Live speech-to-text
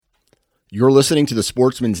You're listening to the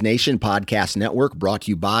Sportsman's Nation Podcast Network, brought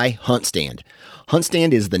to you by HuntStand.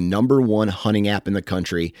 HuntStand is the #1 hunting app in the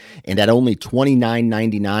country, and at only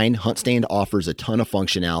 $29.99, HuntStand offers a ton of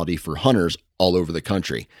functionality for hunters all over the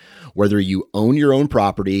country. Whether you own your own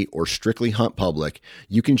property or strictly hunt public,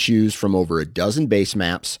 you can choose from over a dozen base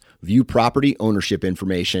maps, view property ownership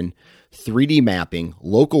information, 3D mapping,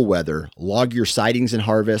 local weather, log your sightings and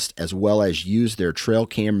harvest, as well as use their trail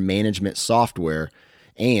cam management software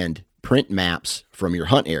and print maps from your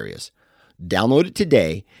hunt areas. Download it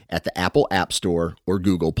today at the Apple App Store or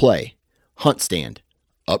Google Play. HuntStand.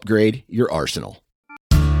 Upgrade your arsenal.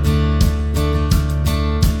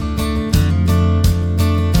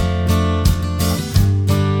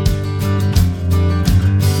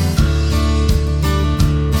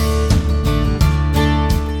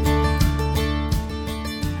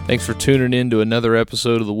 Thanks for tuning in to another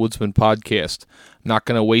episode of the Woodsman Podcast. I'm not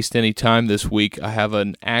going to waste any time this week. I have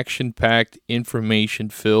an action-packed,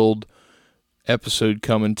 information-filled episode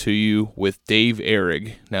coming to you with Dave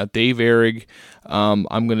Ehrig. Now, Dave Ehrig, I'm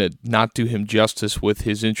going to not do him justice with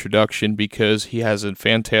his introduction because he has a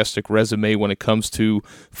fantastic resume when it comes to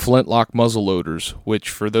flintlock muzzleloaders, which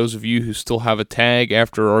for those of you who still have a tag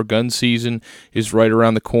after our gun season is right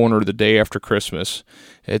around the corner the day after Christmas.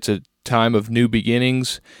 It's a time of new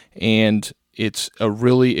beginnings, and it's a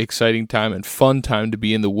really exciting time and fun time to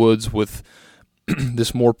be in the woods with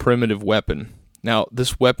this more primitive weapon. Now,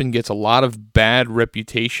 this weapon gets a lot of bad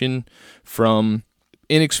reputation from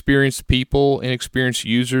inexperienced people, inexperienced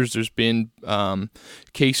users. There's been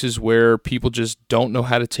cases where people just don't know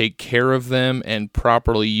how to take care of them and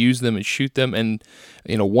properly use them and shoot them, and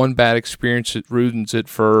one bad experience, it ruins it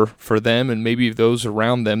for them and maybe those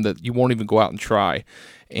around them that you won't even go out and try.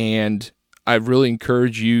 And I really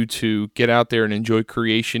encourage you to get out there and enjoy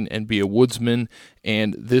creation and be a woodsman,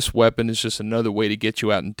 and this weapon is just another way to get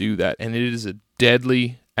you out and do that. And it is a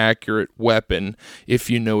deadly accurate weapon if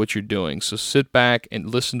you know what you're doing. So sit back and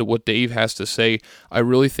listen to what Dave has to say. I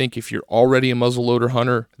really think if you're already a muzzleloader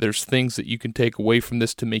hunter, there's things that you can take away from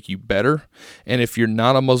this to make you better. And if you're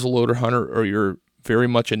not a muzzleloader hunter or you're very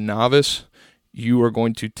much a novice, you are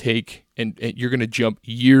going to take and you're going to jump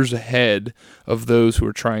years ahead of those who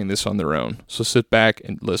are trying this on their own. So sit back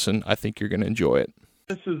and listen. I think you're going to enjoy it.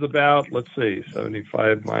 This is about,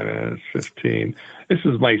 75 minus 15. This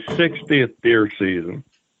is my 60th deer season,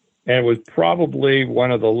 and it was probably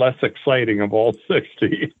one of the less exciting of all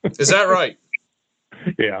 60. Is that right?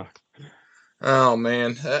 Yeah. Oh,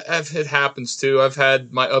 man. It happens, too. I've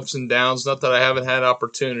had my ups and downs. Not that I haven't had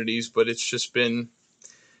opportunities, but it's just been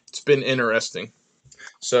interesting.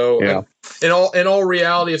 So yeah. In all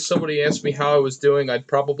reality, if somebody asked me how I was doing, I'd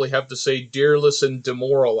probably have to say deerless and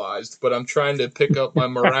demoralized, but I'm trying to pick up my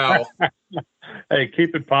morale. Hey,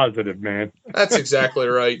 keep it positive, man. That's exactly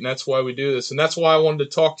right, and that's why we do this. And that's why I wanted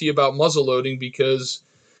to talk to you about muzzleloading, because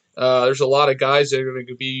there's a lot of guys that are going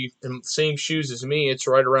to be in the same shoes as me. It's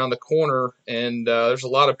right around the corner, and there's a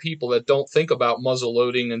lot of people that don't think about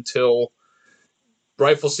muzzleloading until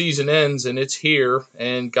rifle season ends and it's here,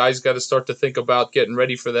 and guys got to start to think about getting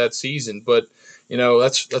ready for that season. But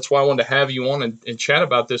that's why I wanted to have you on and chat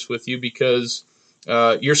about this with you, because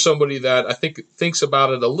you're somebody that I think thinks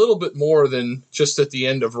about it a little bit more than just at the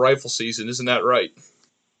end of rifle season. Isn't that right?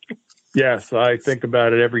 Yes, I think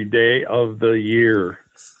about it every day of the year.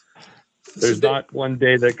 There's not one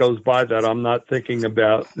day that goes by that I'm not thinking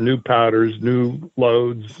about new powders, new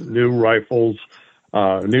loads, new rifles,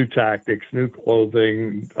 new tactics, new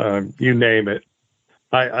clothing, you name it.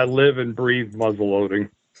 I live and breathe muzzleloading.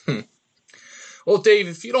 Well, Dave,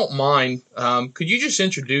 if you don't mind, could you just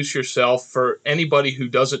introduce yourself for anybody who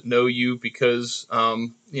doesn't know you? Because, a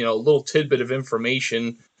little tidbit of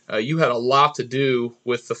information, you had a lot to do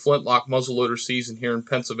with the flintlock muzzleloader season here in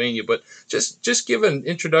Pennsylvania. But just give an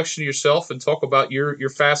introduction to yourself and talk about your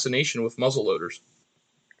fascination with muzzleloaders.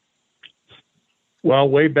 Well,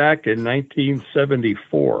 way back in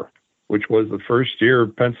 1974, which was the first year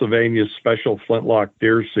of Pennsylvania's special flintlock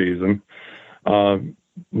deer season,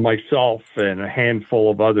 myself and a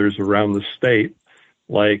handful of others around the state,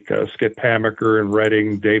 like Skip Hammaker in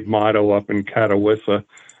Reading, Dave Motto up in Catawissa,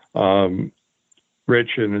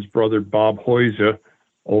 Rich and his brother Bob Hoyza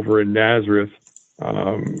over in Nazareth,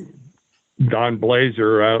 Don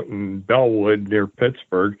Blazer out in Bellwood near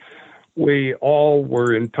Pittsburgh. We all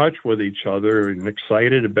were in touch with each other and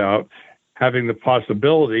excited about having the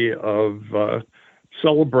possibility of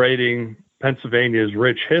celebrating Pennsylvania's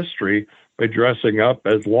rich history by dressing up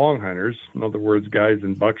as long hunters, in other words, guys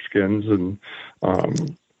in buckskins and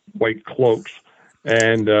white cloaks,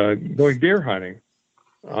 and going deer hunting.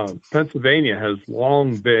 Pennsylvania has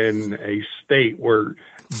long been a state where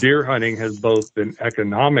deer hunting has both been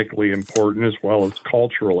economically important as well as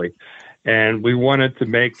culturally. And we wanted to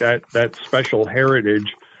make that special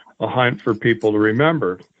heritage a hunt for people to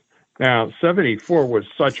remember. Now, 74 was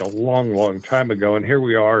such a long, long time ago, and here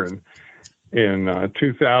we are in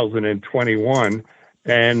 2021,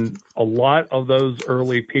 and a lot of those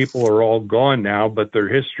early people are all gone now, but their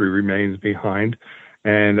history remains behind.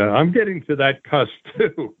 And I'm getting to that cusp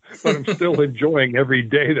too, but I'm still enjoying every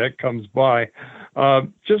day that comes by.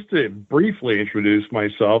 Just to briefly introduce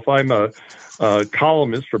myself, I'm a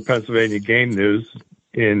columnist for Pennsylvania Game News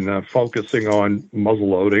in focusing on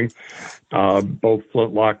muzzleloading, both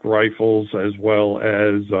flintlock rifles as well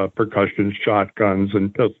as percussion shotguns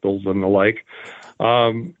and pistols and the like.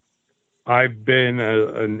 I've been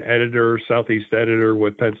an editor, Southeast editor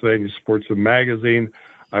with Pennsylvania Sportsman Magazine.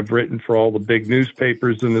 I've written for all the big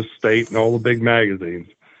newspapers in the state and all the big magazines.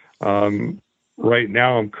 Right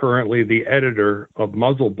now, I'm currently the editor of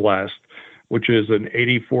Muzzle Blast, which is an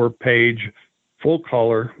 84-page,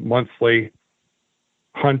 full-color, monthly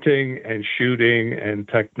hunting and shooting and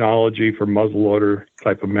technology for muzzleloader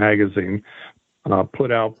type of magazine,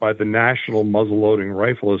 put out by the National Muzzleloading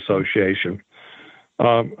Rifle Association.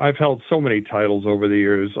 I've held so many titles over the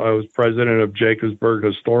years. I was president of Jacobsburg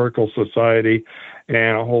Historical Society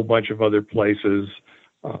and a whole bunch of other places.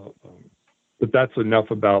 But that's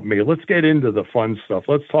enough about me. Let's get into the fun stuff.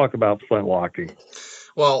 Let's talk about flintlocking.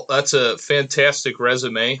 Well, that's a fantastic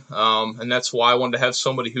resume, and that's why I wanted to have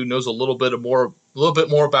somebody who knows a little bit more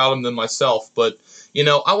about him than myself. But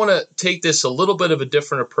I want to take this a little bit of a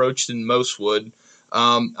different approach than most would.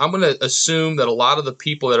 I'm going to assume that a lot of the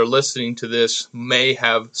people that are listening to this may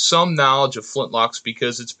have some knowledge of flintlocks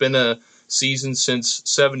because it's been a season since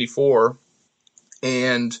 '74,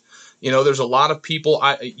 and there's a lot of people.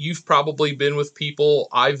 You've probably been with people.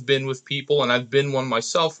 I've been with people, and I've been one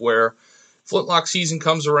myself where flintlock season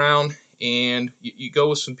comes around, and you go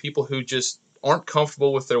with some people who just aren't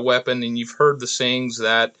comfortable with their weapon, and you've heard the sayings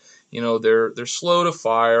that they're slow to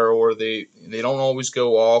fire, or they don't always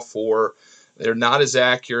go off, or they're not as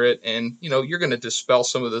accurate, and you're going to dispel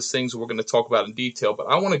some of those things we're going to talk about in detail. But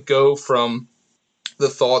I want to go from the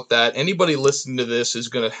thought that anybody listening to this is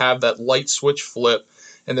going to have that light switch flip,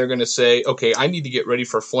 and they're going to say, okay, I need to get ready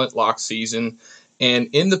for flintlock season. And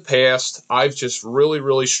in the past, I've just really,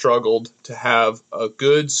 really struggled to have a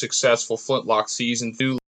good, successful flintlock season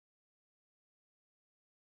through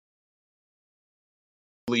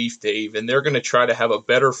Leaf, Dave, and they're going to try to have a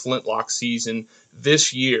better flintlock season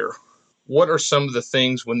this year. What are some of the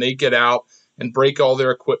things when they get out and break all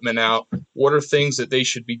their equipment out? What are things that they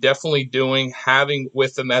should be definitely doing, having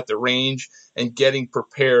with them at the range, and getting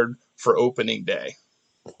prepared for opening day?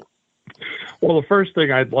 Well, the first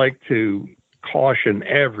thing I'd like to caution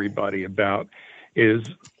everybody about is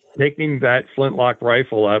taking that flintlock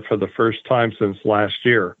rifle out for the first time since last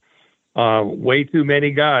year. Way too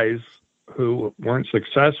many guys who weren't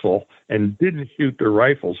successful and didn't shoot their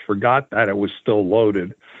rifles forgot that it was still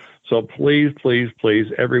loaded. So please, please, please,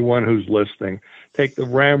 everyone who's listening, take the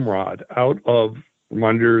ramrod out from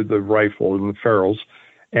under the rifle and the ferrules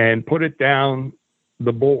and put it down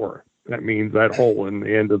the bore. That means that hole in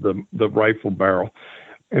the end of the rifle barrel,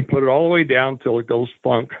 and put it all the way down till it goes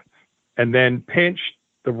thunk, and then pinch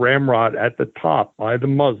the ramrod at the top by the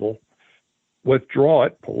muzzle, withdraw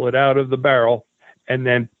it, pull it out of the barrel, and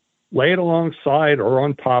then lay it alongside or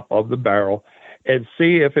on top of the barrel and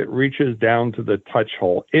see if it reaches down to the touch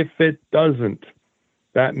hole. If it doesn't,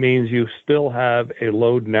 that means you still have a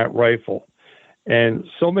load net rifle. And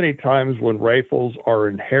so many times when rifles are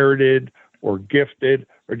inherited or gifted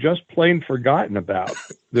or just plain forgotten about,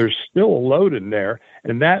 there's still a load in there,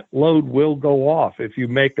 and that load will go off if you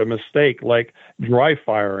make a mistake like dry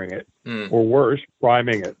firing it or worse,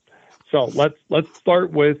 priming it. So let's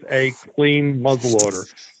start with a clean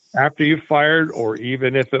muzzleloader. After you fired, or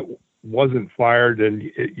even if it wasn't fired and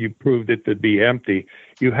you proved it to be empty,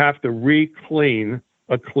 you have to re-clean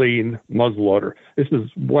a clean muzzleloader. This is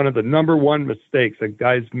one of the number one mistakes that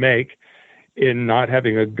guys make in not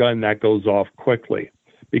having a gun that goes off quickly,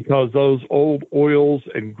 because those old oils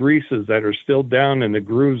and greases that are still down in the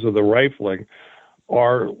grooves of the rifling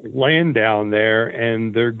are laying down there,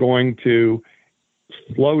 and they're going to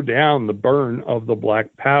slow down the burn of the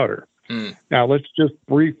black powder. Now, let's just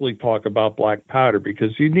briefly talk about black powder,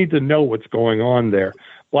 because you need to know what's going on there.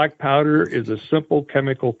 Black powder is a simple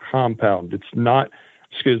chemical compound. It's not,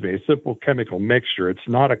 a simple chemical mixture. It's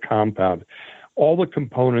not a compound. All the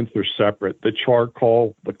components are separate: the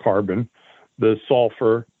charcoal, the carbon, the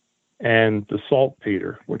sulfur, and the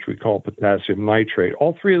saltpeter, which we call potassium nitrate.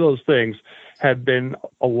 All three of those things had been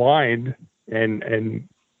aligned and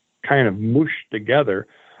kind of mushed together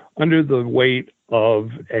under the weight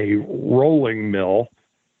of a rolling mill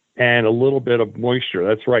and a little bit of moisture.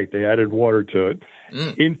 That's right. They added water to it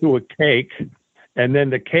into a cake, and then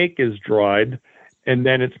the cake is dried, and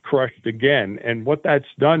then it's crushed again. And what that's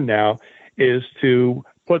done now is to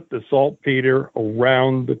put the saltpeter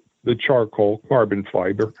around the charcoal carbon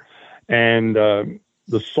fiber, and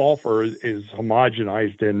the sulfur is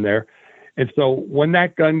homogenized in there. And so when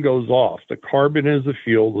that gun goes off, the carbon is the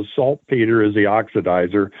fuel, the saltpeter is the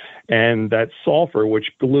oxidizer, and that sulfur,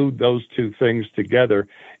 which glued those two things together,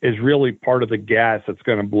 is really part of the gas that's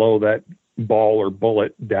going to blow that ball or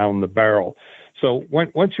bullet down the barrel. So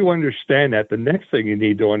once you understand that, the next thing you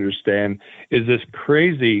need to understand is this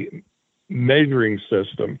crazy measuring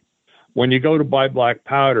system. When you go to buy black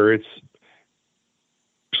powder, it's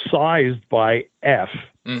sized by F,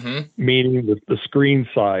 meaning the screen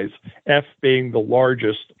size, F being the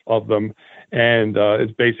largest of them, and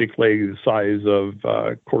it's basically the size of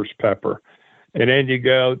coarse pepper. And then you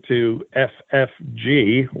go to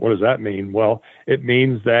FFG. What does that mean? Well, it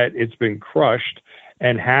means that it's been crushed,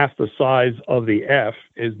 and half the size of the F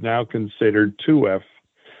is now considered 2F.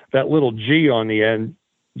 That little G on the end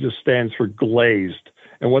just stands for glazed.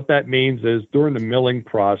 And what that means is during the milling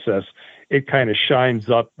process, it kind of shines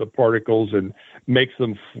up the particles and makes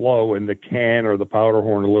them flow in the can or the powder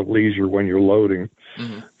horn a little easier when you're loading.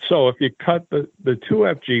 So if you cut the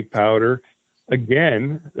 2FG powder,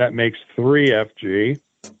 again, that makes 3FG.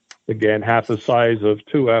 Again, half the size of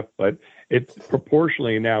 2F, but it's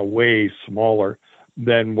proportionally now way smaller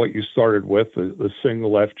than what you started with, the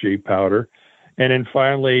single FG powder. And then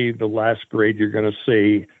finally, the last grade you're going to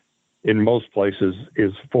see in most places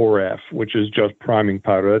is 4F, which is just priming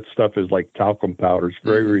powder. That stuff is like talcum powder. It's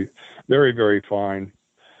very, very, very fine.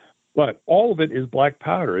 But all of it is black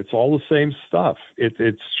powder. It's all the same stuff.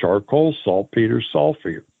 It's charcoal, saltpeter,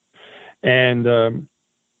 sulfur. And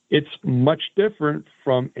it's much different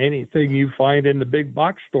from anything you find in the big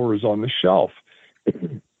box stores on the shelf.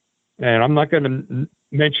 And I'm not going to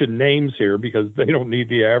mention names here because they don't need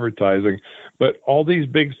the advertising, but all these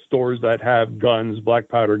big stores that have guns, black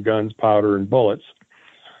powder guns, powder, and bullets,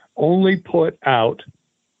 only put out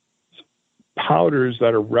powders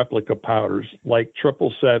that are replica powders, like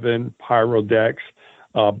 777, Pyrodex,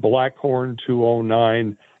 Blackhorn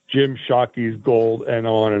 209, Jim Shockey's Gold, and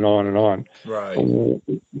on and on and on. Right.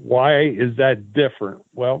 Why is that different?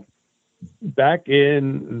 Well, back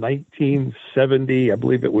in 1970, I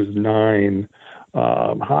believe it was 9,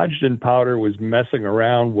 Hodgdon powder was messing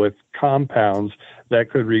around with compounds that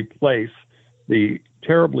could replace the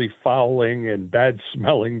terribly fouling and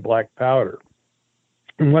bad-smelling black powder.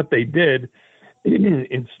 And what they did,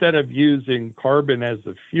 instead of using carbon as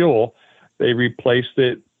the fuel, they replaced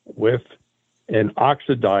it with an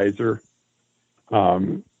oxidizer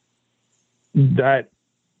that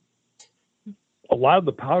allowed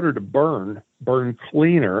the powder to burn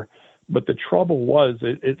cleaner. But the trouble was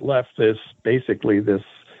it left this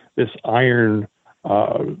iron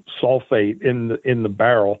sulfate in the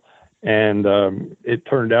barrel, and it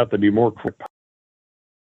turned out to be more powder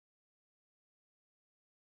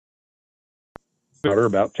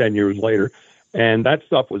about 10 years later. And that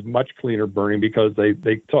stuff was much cleaner burning because they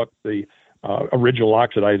took the original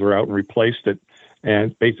oxidizer out and replaced it,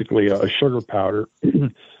 and basically a sugar powder.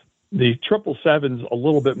 The 777's a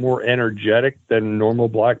little bit more energetic than normal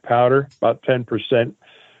black powder, about 10%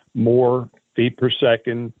 more feet per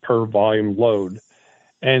second per volume load.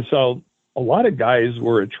 And so a lot of guys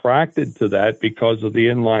were attracted to that because of the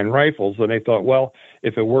inline rifles. And they thought, well,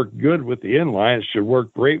 if it worked good with the inline, it should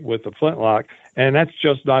work great with the flintlock. And that's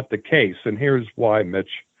just not the case. And here's why,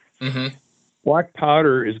 Mitch. Black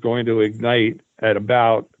powder is going to ignite at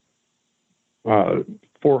about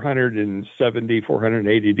 470,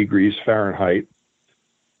 480 degrees Fahrenheit.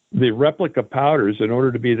 The replica powders, in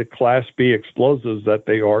order to be the Class B explosives that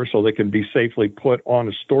they are, so they can be safely put on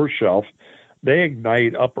a store shelf, they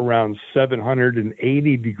ignite up around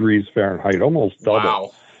 780 degrees Fahrenheit, almost double.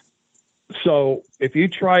 Wow. So if you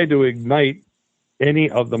try to ignite any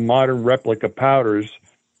of the modern replica powders,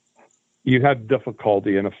 you have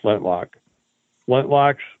difficulty in a flintlock.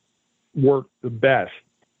 Flintlocks work the best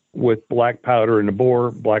with black powder in the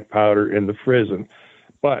bore, black powder in the frizzen.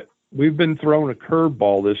 But we've been thrown a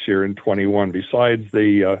curveball this year in 21, besides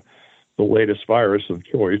the latest virus of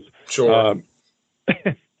choice. Sure.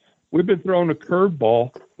 We've been thrown a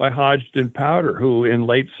curveball by Hodgdon Powder, who in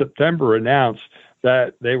late September announced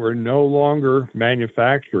that they were no longer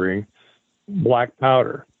manufacturing black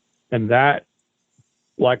powder. And that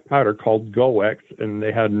black powder called Goex, and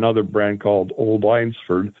they had another brand called Old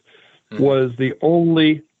Einsford, was the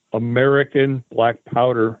only American black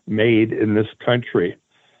powder made in this country.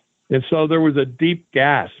 And so there was a deep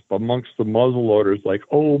gasp amongst the muzzleloaders, like,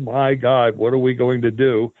 oh my God, what are we going to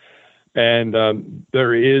do? And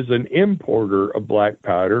there is an importer of black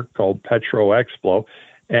powder called Petro Explo,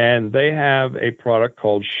 and they have a product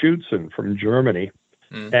called Schützen from Germany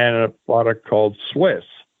and a product called Swiss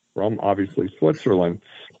from, obviously, Switzerland.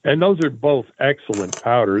 And those are both excellent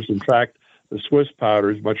powders. In fact, the Swiss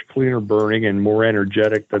powder is much cleaner burning and more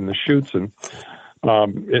energetic than the Schützen.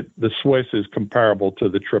 The Swiss is comparable to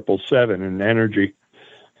the 777 in energy.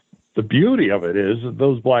 The beauty of it is that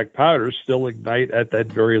those black powders still ignite at that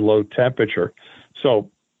very low temperature.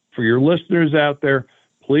 So for your listeners out there,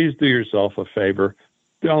 please do yourself a favor.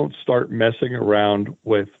 Don't start messing around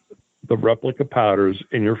with the replica powders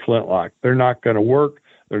in your flintlock. They're not going to work.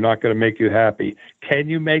 They're not going to make you happy. Can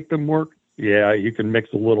you make them work? Yeah, you can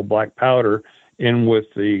mix a little black powder in with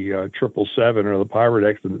the 777 or the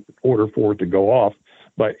Pyrodex in order for it to go off,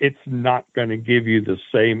 but it's not going to give you the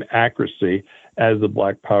same accuracy as the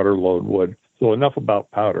black powder load would. So enough about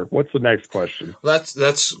powder. What's the next question?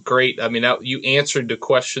 That's great. I mean, you answered the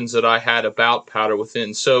questions that I had about powder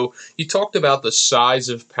within. So you talked about the size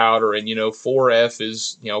of powder, and 4F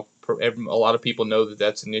is, a lot of people know that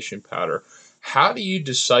that's ignition powder. How do you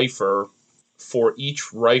decipher for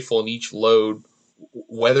each rifle and each load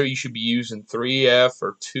whether you should be using 3F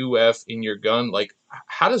or 2F in your gun? Like,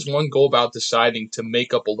 how does one go about deciding to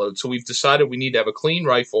make up a load? So we've decided we need to have a clean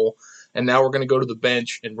rifle, and now we're going to go to the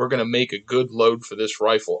bench and we're going to make a good load for this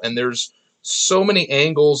rifle. And there's so many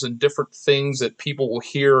angles and different things that people will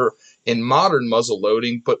hear in modern muzzle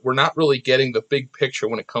loading, but we're not really getting the big picture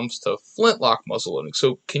when it comes to flintlock muzzle loading.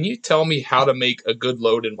 So can you tell me how to make a good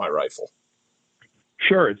load in my rifle?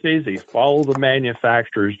 Sure, it's easy. Follow the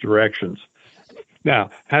manufacturer's directions. Now,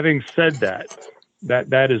 having said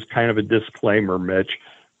that is kind of a disclaimer, Mitch.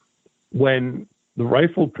 When the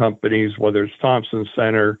rifle companies, whether it's Thompson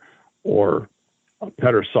Center or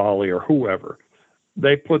Pedersoli or whoever,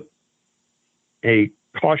 they put a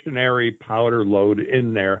cautionary powder load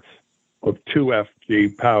in there of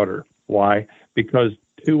 2FG powder. Why? Because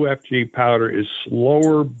 2FG powder is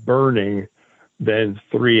slower burning than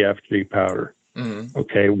 3FG powder. Mm-hmm.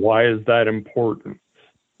 Okay, why is that important?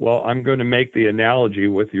 Well, I'm going to make the analogy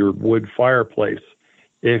with your wood fireplace.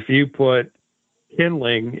 If you put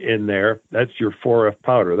kindling in there, that's your 4F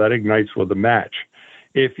powder. That ignites with a match.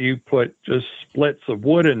 If you put just splits of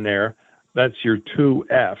wood in there, that's your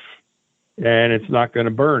 2F, and it's not going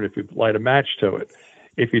to burn if you light a match to it.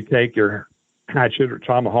 If you take your hatchet or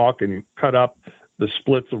tomahawk and you cut up the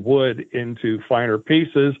splits of wood into finer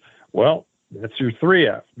pieces, well, that's your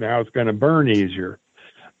 3F. Now it's going to burn easier.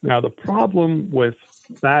 Now, the problem with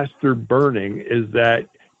faster burning is that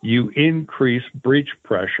you increase breech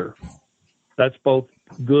pressure. That's both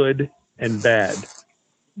good and bad.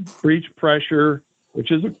 Breech pressure,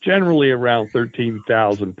 which is generally around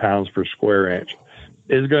 13,000 pounds per square inch,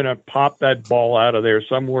 is going to pop that ball out of there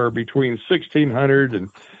somewhere between 1,600 and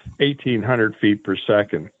 1,800 feet per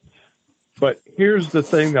second. But here's the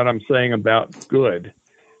thing that I'm saying about good.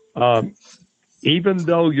 Even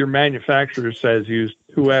though your manufacturer says use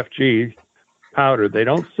 2FG powder, they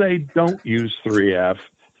don't say don't use 3F.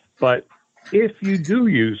 But if you do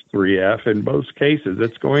use 3F, in most cases,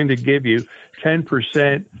 it's going to give you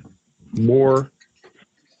 10% more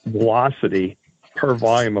velocity per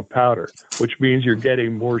volume of powder, which means you're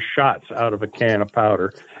getting more shots out of a can of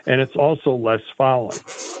powder. And it's also less fouling.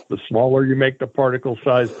 The smaller you make the particle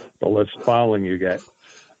size, the less fouling you get.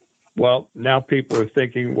 Well, now people are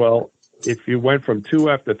thinking, well, if you went from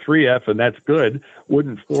 2F to 3F and that's good,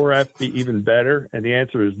 wouldn't 4F be even better? And the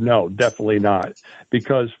answer is no, definitely not.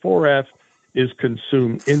 Because 4F is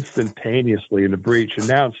consumed instantaneously in the breech. And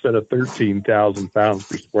now instead of 13,000 pounds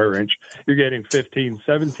per square inch, you're getting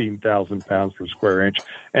 17,000 pounds per square inch.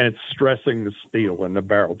 And it's stressing the steel in the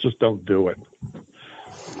barrel. Just don't do it.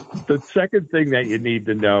 The second thing that you need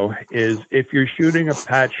to know is if you're shooting a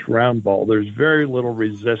patched round ball, there's very little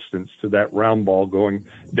resistance to that round ball going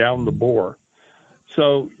down the bore.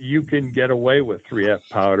 So you can get away with 3F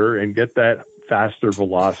powder and get that faster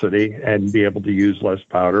velocity and be able to use less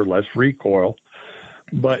powder, less recoil.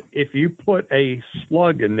 But if you put a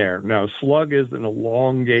slug in there, now slug is an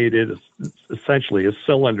elongated, essentially a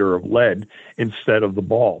cylinder of lead instead of the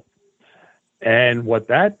ball. And what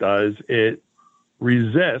that does, it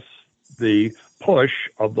resists the push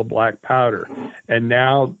of the black powder. And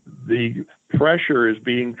now the pressure is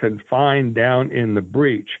being confined down in the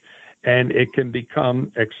breech, and it can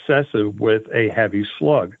become excessive with a heavy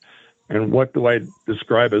slug. And what do I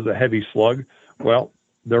describe as a heavy slug? Well,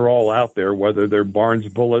 they're all out there, whether they're Barnes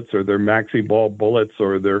bullets or they're Maxi Ball bullets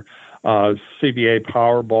or they're CBA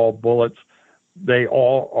Powerball bullets. They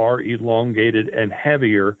all are elongated and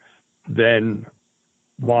heavier than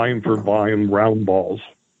volume for volume round balls.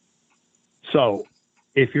 So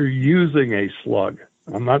if you're using a slug,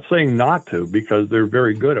 I'm not saying not to, because they're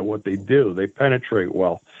very good at what they do. They penetrate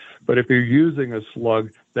well. But if you're using a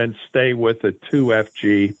slug, then stay with a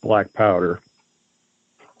 2FG black powder.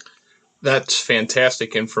 That's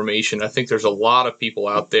fantastic information. I think there's a lot of people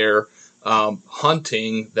out there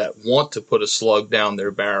hunting that want to put a slug down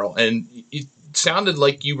their barrel. And it sounded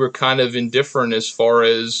like you were kind of indifferent as far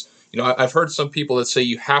as, I've heard some people that say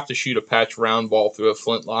you have to shoot a patch round ball through a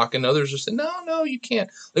flintlock, and others just say, no, you can't.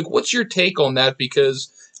 Like, what's your take on that? Because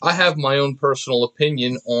I have my own personal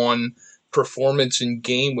opinion on performance in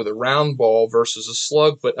game with a round ball versus a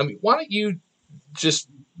slug. But, why don't you just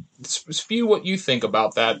spew what you think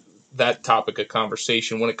about that topic of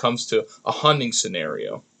conversation when it comes to a hunting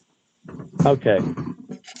scenario? Okay.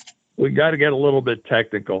 We got to get a little bit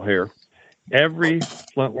technical here. Every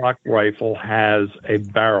flintlock rifle has a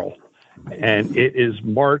barrel, and it is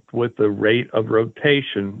marked with the rate of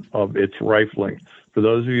rotation of its rifling. For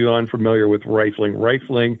those of you unfamiliar with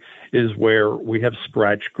rifling is where we have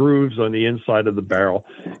scratch grooves on the inside of the barrel,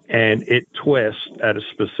 and it twists at a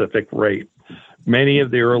specific rate. Many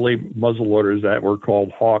of the early muzzleloaders that were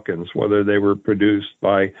called Hawkins, whether they were produced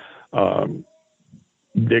by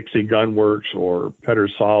Dixie Gun Works or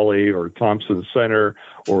Pedersoli or Thompson Center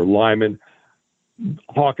or Lyman,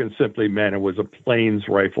 Hawkins simply meant it was a plains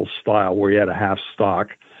rifle style where you had a half stock.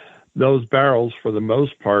 Those barrels, for the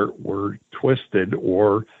most part, were twisted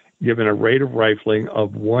or given a rate of rifling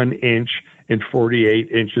of 1 inch in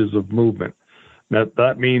 48 inches of movement. Now,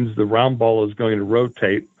 that means the round ball is going to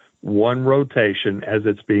rotate one rotation as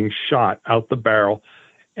it's being shot out the barrel,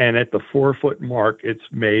 and at the 4-foot mark, it's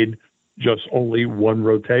made just only one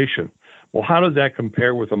rotation. Well, how does that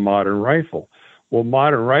compare with a modern rifle? Well,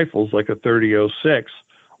 modern rifles like a 30-06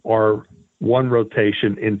 are one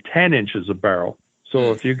rotation in 10 inches of barrel.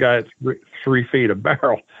 So if you got 3 feet of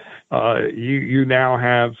barrel, you now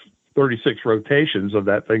have 36 rotations of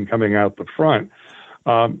that thing coming out the front.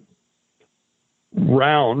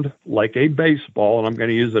 Round, like a baseball, and I'm going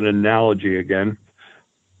to use an analogy again.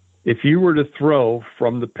 If you were to throw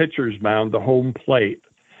from the pitcher's mound to home plate,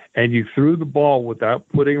 and you threw the ball without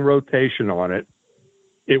putting rotation on it,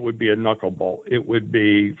 it would be a knuckleball. It would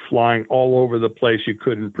be flying all over the place. You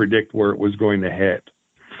couldn't predict where it was going to hit.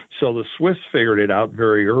 So the Swiss figured it out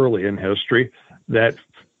very early in history that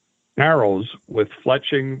arrows with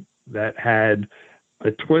fletching that had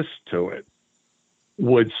a twist to it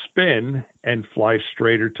would spin and fly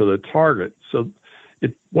straighter to the target. So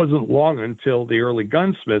it wasn't long until the early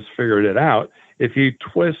gunsmiths figured it out. If you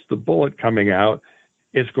twist the bullet coming out,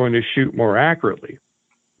 it's going to shoot more accurately.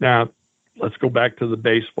 Now, let's go back to the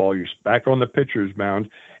baseball. You're back on the pitcher's mound,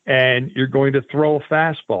 and you're going to throw a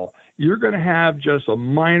fastball. You're going to have just a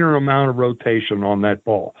minor amount of rotation on that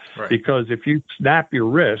ball, right? Because if you snap your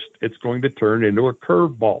wrist, it's going to turn into a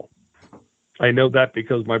curved ball. I know that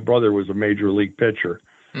because my brother was a major league pitcher.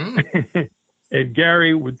 And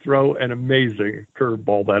Gary would throw an amazing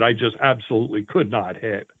curveball that I just absolutely could not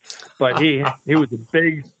hit. But he was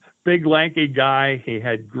a big, lanky guy. He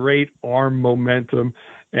had great arm momentum,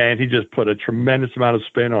 and he just put a tremendous amount of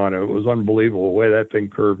spin on it. It was unbelievable the way that thing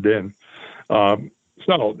curved in.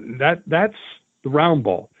 So that's the round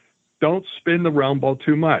ball. Don't spin the round ball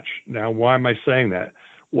too much. Now, why am I saying that?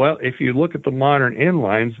 Well, if you look at the modern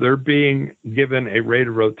inlines, they're being given a rate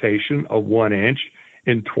of rotation of 1 inch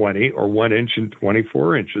in 20 or 1 inch in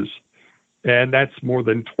 24 inches. And that's more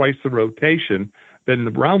than twice the rotation than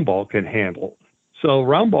the round ball can handle. So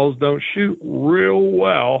round balls don't shoot real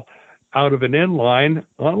well out of an inline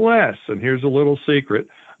unless, and here's a little secret,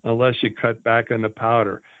 unless you cut back on the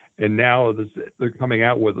powder. And now they're coming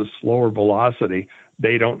out with a slower velocity.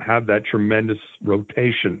 They don't have that tremendous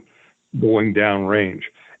rotation going down range.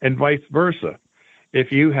 And vice versa.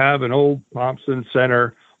 If you have an old Thompson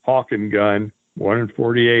Center Hawken gun,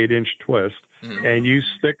 148-inch twist, and you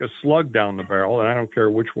stick a slug down the barrel, and I don't care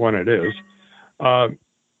which one it is,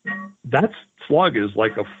 that slug is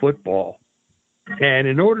like a football. And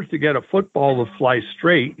in order to get a football to fly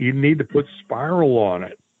straight, you need to put spiral on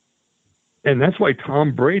it. And that's why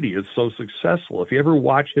Tom Brady is so successful. If you ever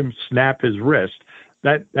watch him snap his wrist,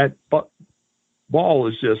 that ball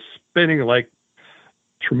is just spinning like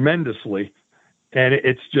tremendously, and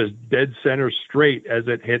it's just dead center straight as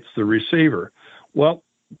it hits the receiver. Well,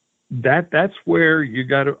 that's where you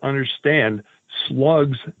got to understand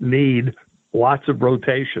slugs need lots of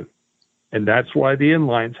rotation. And that's why the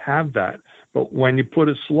inlines have that. But when you put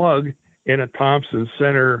a slug in a Thompson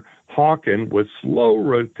Center Hawken with slow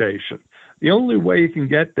rotation, the only way you can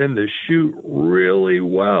get them to shoot really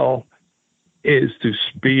well is to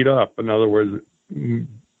speed up. In other words,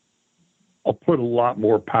 I'll put a lot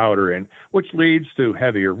more powder in, which leads to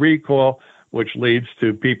heavier recoil, which leads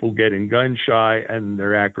to people getting gun shy and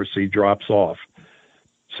their accuracy drops off.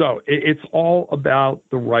 So it's all about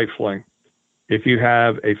the rifling. If you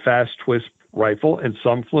have a fast twist rifle, and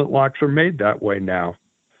some flintlocks are made that way now,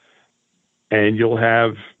 and you'll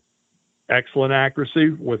have excellent accuracy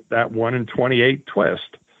with that 1 in 28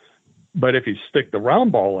 twist. But if you stick the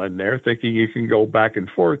round ball in there thinking you can go back and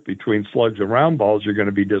forth between slugs and round balls, you're going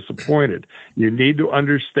to be disappointed. You need to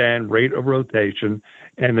understand rate of rotation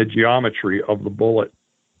and the geometry of the bullet.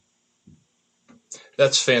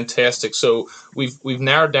 That's fantastic. So we've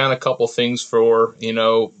narrowed down a couple things for,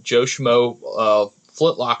 Joe Schmo,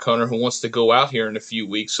 flintlock hunter who wants to go out here in a few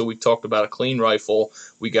weeks. So we talked about a clean rifle.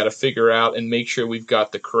 We got to figure out and make sure we've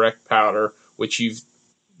got the correct powder, which you've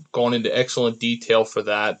gone into excellent detail for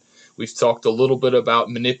that. We've talked a little bit about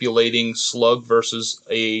manipulating slug versus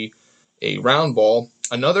a round ball.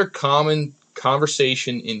 Another common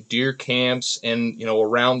conversation in deer camps and,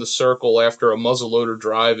 around the circle after a muzzleloader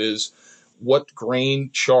drive is, what grain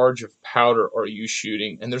charge of powder are you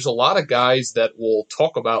shooting? And there's a lot of guys that will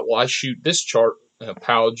talk about, well, I shoot this charge of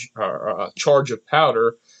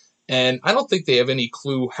powder, and I don't think they have any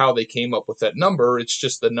clue how they came up with that number. It's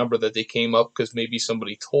just the number that they came up because maybe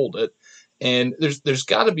somebody told it. And there's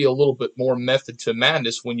got to be a little bit more method to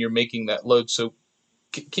madness when you're making that load. So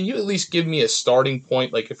can you at least give me a starting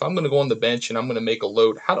point? Like if I'm going to go on the bench and I'm going to make a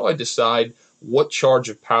load, how do I decide what charge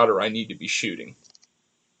of powder I need to be shooting?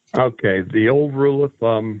 Okay, the old rule of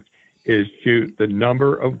thumb is shoot the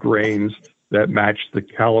number of grains that match the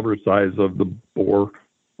caliber size of the bore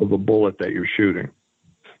of the bullet that you're shooting.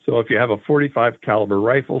 So if you have a 45 caliber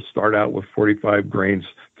rifle, start out with 45 grains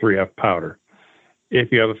 3F powder.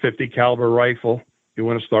 If you have a 50 caliber rifle, you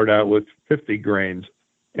want to start out with 50 grains,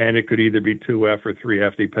 and it could either be 2F or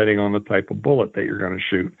 3F depending on the type of bullet that you're going to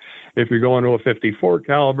shoot. If you're going to a 54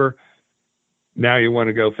 caliber, now you want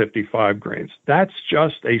to go 55 grains. That's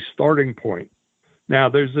just a starting point. Now,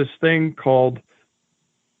 there's this thing called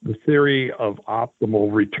the theory of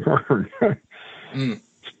optimal return.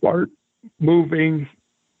 Start moving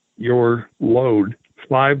your load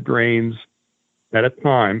 5 grains at a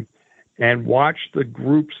time and watch the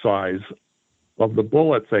group size of the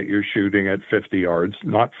bullets that you're shooting at 50 yards,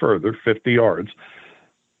 not further, 50 yards,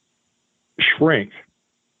 shrink.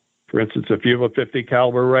 For instance, if you have a 50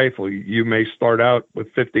 caliber rifle, you may start out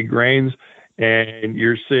with 50 grains and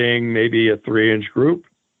you're seeing maybe a 3-inch group.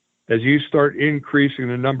 As you start increasing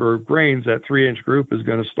the number of grains, that 3-inch group is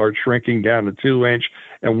going to start shrinking down to 2-inch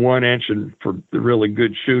and 1 inch. And for the really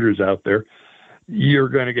good shooters out there, you're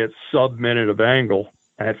going to get sub-minute of angle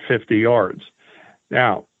at 50 yards.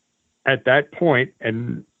 Now, at that point,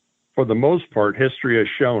 and for the most part, history has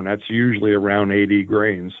shown that's usually around 80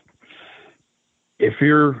 grains. If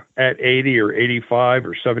you're at 80 or 85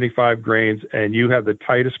 or 75 grains and you have the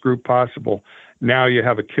tightest group possible, now you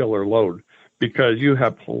have a killer load because you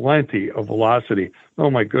have plenty of velocity.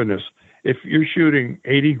 Oh my goodness. If you're shooting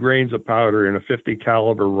 80 grains of powder in a 50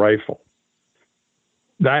 caliber rifle,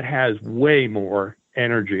 that has way more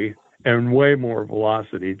energy and way more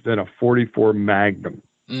velocity than a 44 Magnum.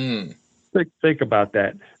 Think about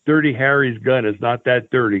that. Dirty Harry's gun is not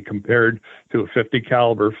that dirty compared to a 50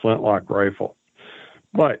 caliber flintlock rifle.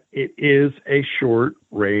 But it is a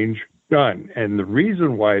short-range gun. And the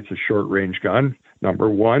reason why it's a short-range gun, number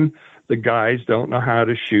one, the guys don't know how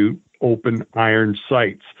to shoot open iron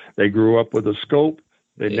sights. They grew up with a scope.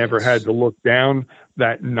 They never had to look down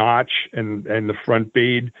that notch and the front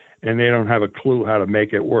bead, and they don't have a clue how to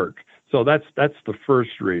make it work. So that's the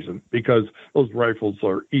first reason, because those rifles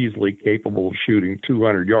are easily capable of shooting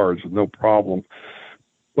 200 yards with no problem.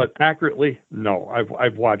 But accurately, no.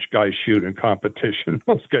 I've watched guys shoot in competition.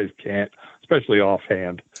 Most guys can't, especially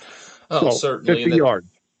offhand. Oh, so certainly. 50 yards.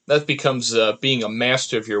 That becomes being a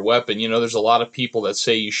master of your weapon. There's a lot of people that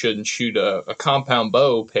say you shouldn't shoot a compound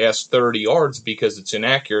bow past 30 yards because it's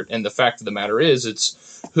inaccurate. And the fact of the matter is,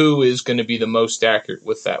 it's who is going to be the most accurate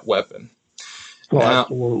with that weapon. Oh,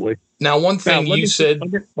 absolutely. Now, one thing you said,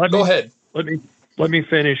 go ahead. Let me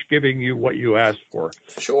finish giving you what you asked for.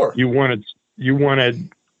 Sure. You wanted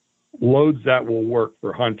loads that will work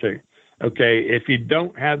for hunting. Okay. If you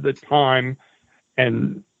don't have the time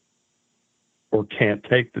or can't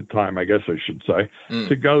take the time, I guess I should say,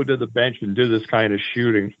 to go to the bench and do this kind of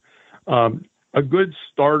shooting, a good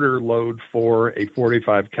starter load for a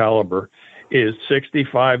 45 caliber is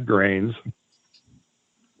 65 grains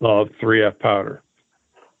of 3F powder.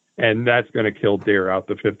 And that's going to kill deer out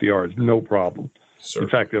to 50 yards, no problem. Sure. In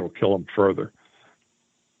fact, it'll kill them further.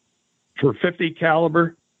 For 50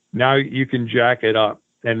 caliber, now you can jack it up.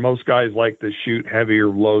 And most guys like to shoot heavier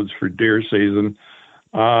loads for deer season.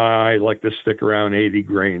 I like to stick around 80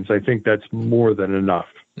 grains. I think that's more than enough.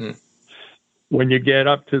 When you get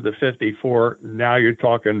up to the 54, now you're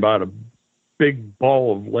talking about a big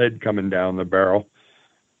ball of lead coming down the barrel.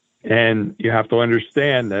 And you have to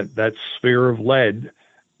understand that that sphere of lead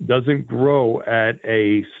doesn't grow at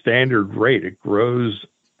a standard rate. It grows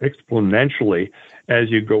exponentially as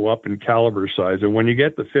you go up in caliber size. And when you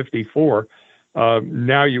get to 54,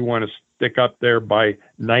 now you want to stick up there by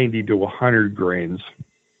 90 to 100 grains.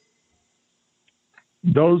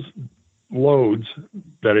 Those loads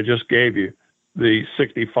that I just gave you, the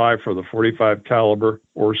 65 for the 45 caliber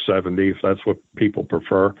or 70, if that's what people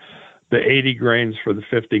prefer, the 80 grains for the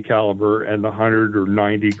 50 caliber and the 100 or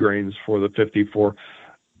 90 grains for the 54,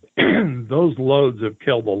 those loads have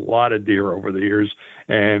killed a lot of deer over the years,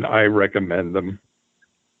 and I recommend them.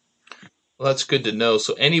 Well, that's good to know.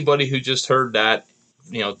 So anybody who just heard that,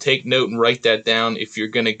 take note and write that down if you're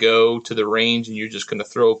going to go to the range and you're just going to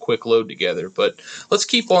throw a quick load together. But let's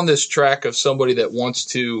keep on this track of somebody that wants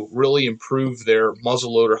to really improve their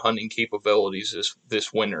muzzleloader hunting capabilities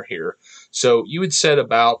this winter here. So you had said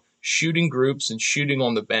about shooting groups and shooting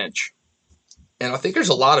on the bench. And I think there's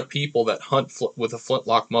a lot of people that hunt with a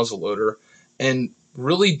flintlock muzzleloader and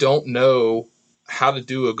really don't know how to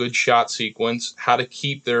do a good shot sequence, how to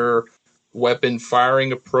keep their weapon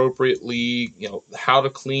firing appropriately, how to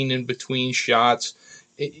clean in between shots.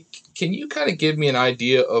 Can you kind of give me an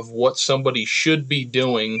idea of what somebody should be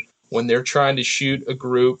doing when they're trying to shoot a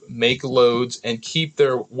group, make loads, and keep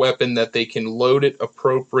their weapon that they can load it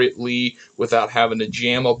appropriately without having to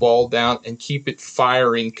jam a ball down and keep it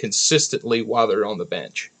firing consistently while they're on the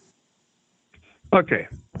bench? Okay.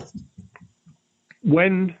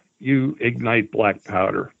 When you ignite black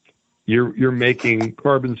powder, you're making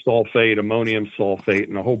carbon sulfate, ammonium sulfate,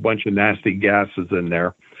 and a whole bunch of nasty gases in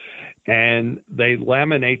there. And they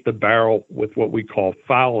laminate the barrel with what we call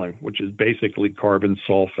fouling, which is basically carbon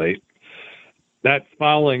sulfate. That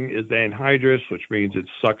fouling is anhydrous, which means it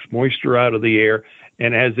sucks moisture out of the air.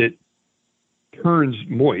 And as it turns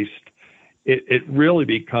moist, it really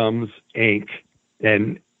becomes ink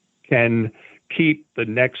and can keep the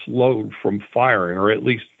next load from firing, or at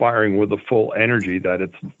least firing with the full energy that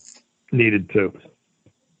it's needed to.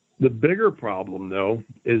 The bigger problem, though,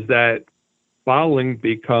 is that fouling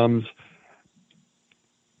becomes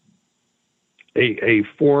a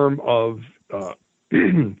form of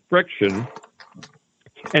friction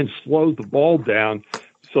and slows the ball down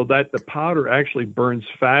so that the powder actually burns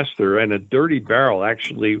faster, and a dirty barrel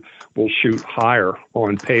actually will shoot higher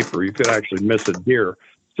on paper. You could actually miss a deer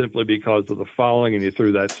simply because of the fouling and you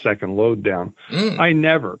threw that second load down. I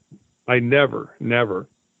never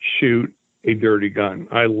shoot a dirty gun.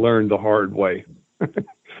 I learned the hard way.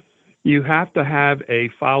 You have to have a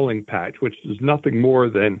fouling patch, which is nothing more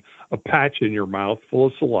than a patch in your mouth full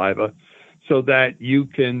of saliva, so that you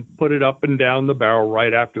can put it up and down the barrel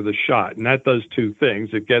right after the shot. And that does two things.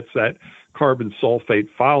 It gets that carbon sulfate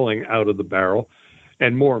fouling out of the barrel,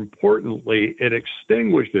 and more importantly, it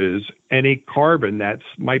extinguishes any carbon that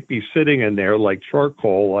might be sitting in there like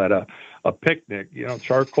charcoal at a picnic.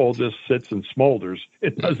 Charcoal just sits and smolders.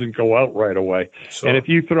 It doesn't go out right away. So, and if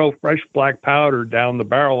you throw fresh black powder down the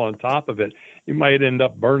barrel on top of it, you might end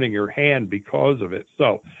up burning your hand because of it.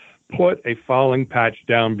 So put a fouling patch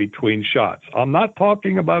down between shots. I'm not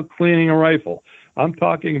talking about cleaning a rifle. I'm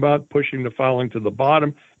talking about pushing the fouling to the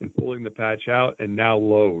bottom and pulling the patch out and now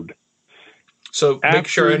load. So make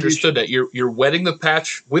sure I understood that. You're wetting the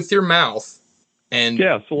patch with your mouth and...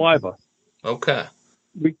 Yeah, saliva. Okay.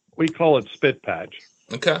 We call it spit patch.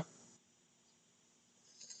 Okay.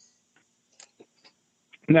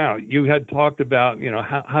 Now, you had talked about,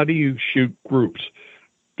 how do you shoot groups?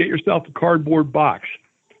 Get yourself a cardboard box.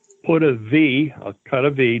 Put cut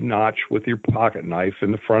a V notch with your pocket knife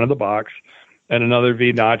in the front of the box and another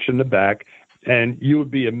V notch in the back, and you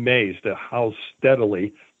would be amazed at how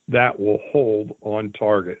steadily that will hold on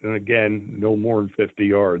target. And again, no more than 50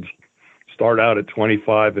 yards. Start out at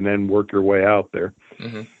 25 and then work your way out there.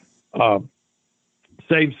 Mm-hmm.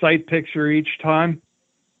 Same sight picture each time.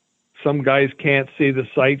 Some guys can't see the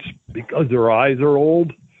sights because their eyes are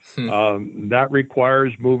old. That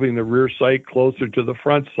requires moving the rear sight closer to the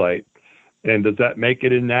front sight. And does that make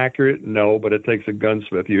it inaccurate? No, but it takes a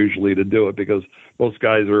gunsmith usually to do it, because most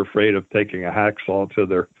guys are afraid of taking a hacksaw to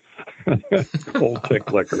their Old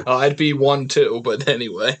Tick Liquor. I'd be one too, but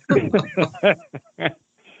anyway.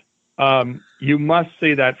 You must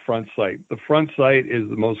see that front sight. The front sight is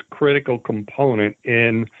the most critical component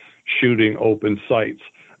in shooting open sights.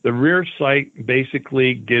 The rear sight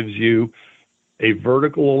basically gives you a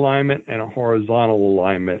vertical alignment and a horizontal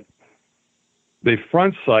alignment. The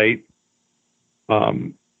front sight,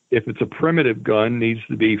 if it's a primitive gun, needs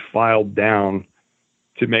to be filed down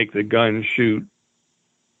to make the gun shoot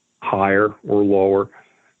higher or lower.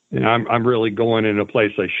 And I'm really going in a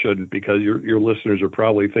place I shouldn't, because your listeners are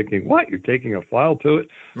probably thinking, what, you're taking a file to it?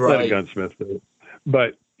 Right. Let a gunsmith do it.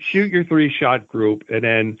 But shoot your 3-shot group and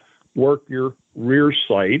then work your rear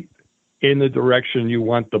sight in the direction you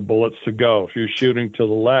want the bullets to go. If you're shooting to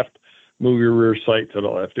the left, move your rear sight to the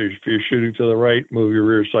left. If you're shooting to the right, move your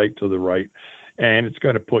rear sight to the right. And it's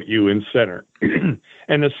going to put you in center. And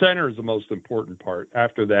the center is the most important part.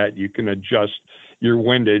 After that, you can adjust your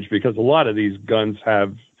windage, because a lot of these guns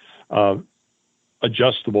have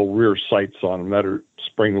adjustable rear sights on them that are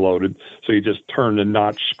spring loaded. So you just turn the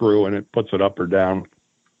notch screw and it puts it up or down.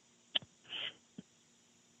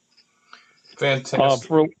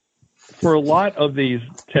 Fantastic. For a lot of these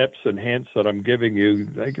tips and hints that I'm giving you,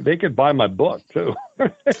 they could buy my book too.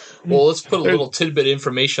 Well, let's put a little tidbit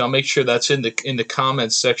information. I'll make sure that's in the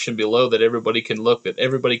comments section below, that everybody can look, that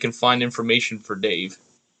everybody can find information for Dave.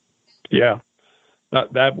 Yeah,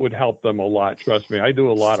 that would help them a lot. Trust me. I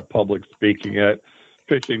do a lot of public speaking at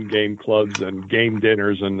fishing game clubs and game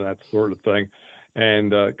dinners and that sort of thing.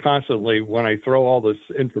 And constantly, when I throw all this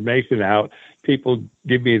information out, people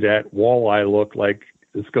give me that walleye look, like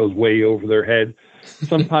this goes way over their head.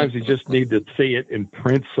 Sometimes you just need to see it in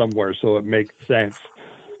print somewhere so it makes sense.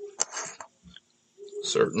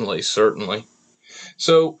 Certainly.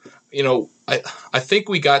 So, I think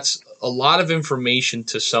we got a lot of information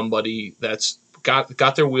to somebody that's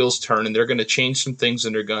got their wheels turning. They're going to change some things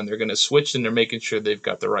in their gun. They're going to switch, and they're making sure they've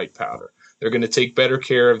got the right powder. They're going to take better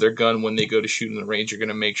care of their gun when they go to shoot in the range. They're going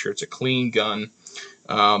to make sure it's a clean gun.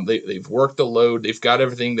 They've worked the load. They've got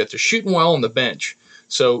everything, that they're shooting well on the bench.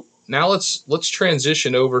 So now let's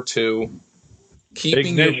transition over to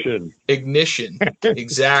keeping ignition.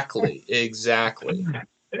 Exactly.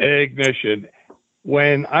 Ignition.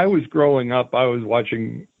 When I was growing up, I was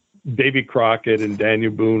watching Davy Crockett and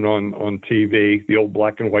Daniel Boone on TV, the old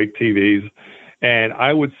black and white TVs, and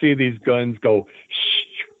I would see these guns go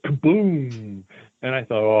kaboom, and I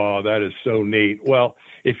thought, oh, that is so neat. Well,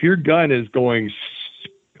 if your gun is going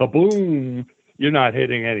kaboom, you're not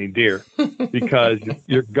hitting any deer, because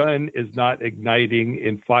your gun is not igniting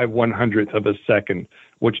in 5/100th of a second,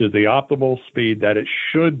 which is the optimal speed that it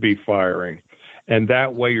should be firing. And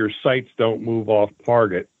that way your sights don't move off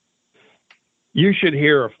target. You should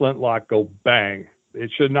hear a flintlock go bang.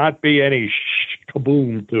 It should not be any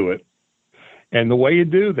kaboom to it. And the way you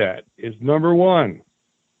do that is, number one,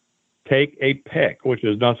 take a pick, which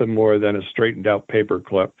is nothing more than a straightened out paper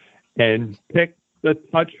clip, and pick the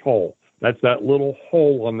touch hole. That's that little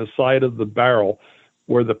hole on the side of the barrel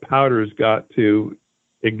where the powder's got to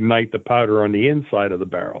ignite the powder on the inside of the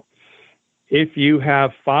barrel. If you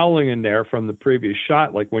have fouling in there from the previous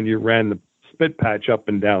shot, like when you ran the spit patch up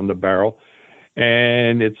and down the barrel,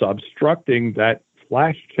 and it's obstructing that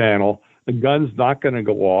flash channel, the gun's not going to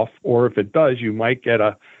go off. Or if it does, you might get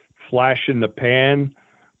a flash in the pan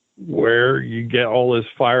where you get all this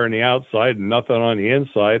fire on the outside and nothing on the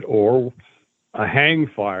inside, or a hang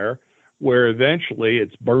fire where eventually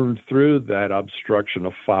it's burned through that obstruction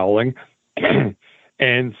of fouling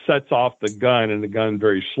and sets off the gun, and the gun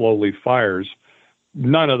very slowly fires.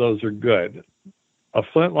 None of those are good. A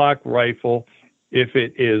flintlock rifle, if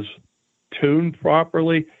it is tuned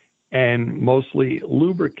properly and mostly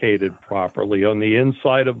lubricated properly on the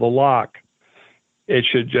inside of the lock, it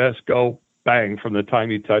should just go bang from the time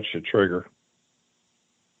you touch the trigger.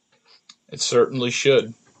 It certainly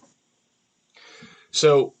should.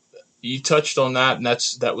 So you touched on that, and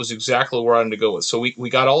that was exactly where I wanted to go with. So we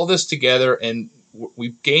got all this together, and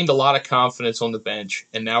we've gained a lot of confidence on the bench,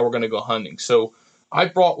 and now we're going to go hunting. So I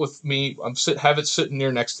brought with me, have it sitting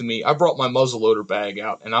here next to me, I brought my muzzleloader bag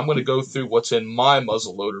out, and I'm going to go through what's in my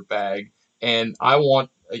muzzleloader bag. And I want,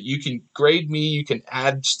 you can grade me, you can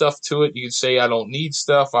add stuff to it, you can say I don't need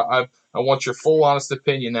stuff. I want your full honest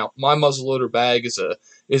opinion. Now, my muzzleloader bag is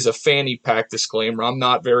a fanny pack disclaimer. I'm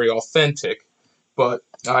not very authentic, but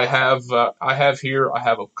I have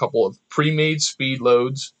a couple of pre-made speed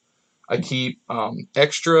loads. I keep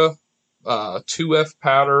extra 2F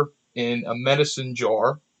powder in a medicine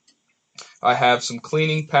jar. I have some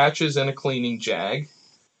cleaning patches and a cleaning jag.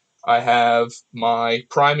 I have my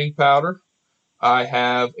priming powder. I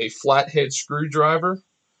have a flathead screwdriver.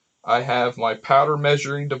 I have my powder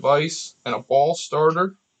measuring device and a ball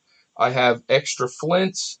starter. I have extra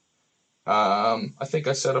flints. I think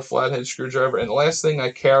I said a flathead screwdriver. And the last thing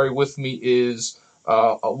I carry with me is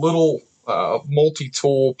a little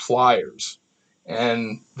multi-tool pliers.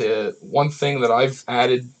 And the one thing that I've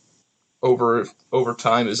added over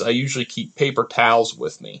time is I usually keep paper towels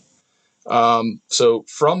with me. So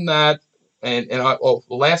from that, the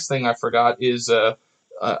last thing I forgot is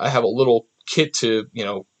I have a little kit to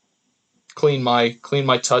clean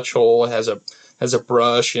my touch hole. It has a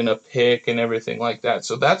brush and a pick and everything like that.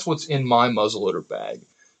 So that's what's in my muzzleloader bag.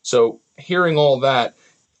 So hearing all that,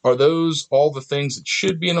 are those all the things that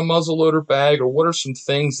should be in a muzzleloader bag, or what are some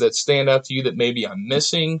things that stand out to you that maybe I'm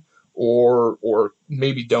missing, or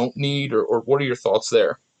maybe don't need, or what are your thoughts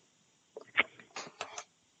there?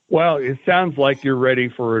 Well, it sounds like you're ready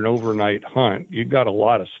for an overnight hunt. You've got a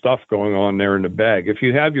lot of stuff going on there in the bag. If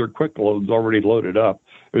you have your quick loads already loaded up,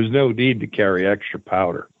 there's no need to carry extra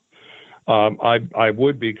powder. I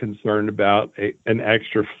would be concerned about an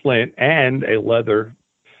extra flint and a leather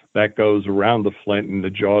that goes around the flint in the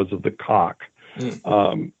jaws of the cock.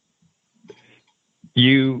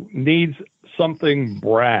 You need something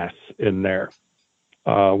brass in there,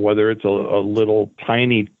 whether it's a little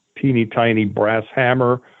teeny tiny brass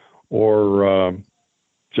hammer or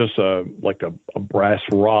just a brass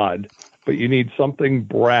rod. But you need something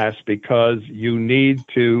brass because you need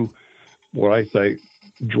to,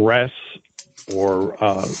 dress or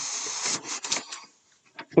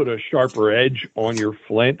put a sharper edge on your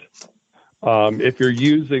flint. If you're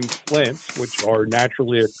using flints, which are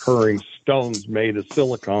naturally occurring stones made of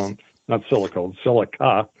silica,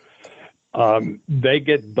 they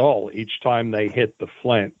get dull each time they hit the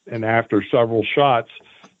flint. And after several shots,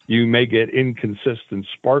 you may get inconsistent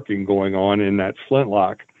sparking going on in that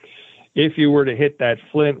flintlock. If you were to hit that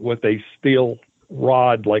flint with a steel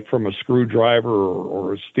rod, like from a screwdriver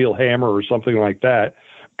or a steel hammer or something like that,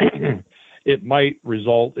 it might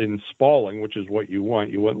result in spalling, which is what you want.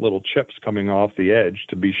 You want little chips coming off the edge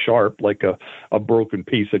to be sharp, like a broken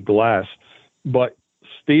piece of glass. But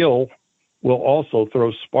steel will also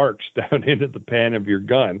throw sparks down into the pan of your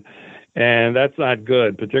gun. And that's not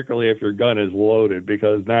good, particularly if your gun is loaded,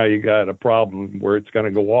 because now you got a problem where it's going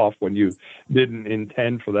to go off when you didn't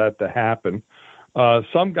intend for that to happen.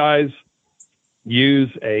 Some guys use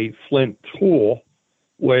a flint tool,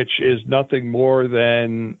 which is nothing more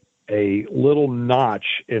than a little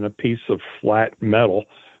notch in a piece of flat metal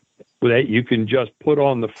that you can just put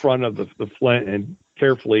on the front of the flint and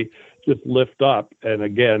carefully just lift up. And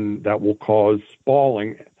again, that will cause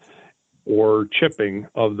spalling or chipping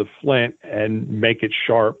of the flint and make it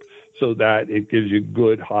sharp so that it gives you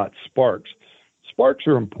good hot sparks. Sparks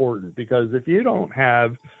are important because if you don't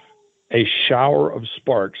have a shower of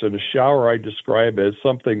sparks, and a shower I describe as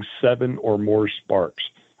something 7 or more sparks.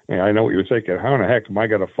 And I know what you're thinking, how in the heck am I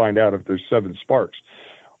going to find out if there's 7 sparks?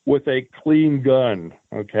 With a clean gun,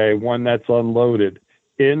 okay, one that's unloaded,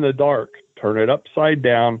 in the dark, turn it upside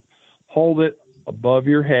down, hold it above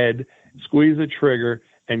your head, squeeze the trigger,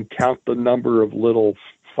 and count the number of little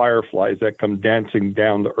fireflies that come dancing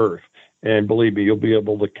down to earth. And believe me, you'll be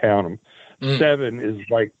able to count them. 7 is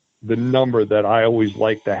like the number that I always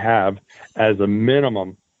like to have as a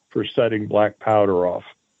minimum for setting black powder off.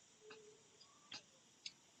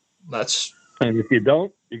 And if you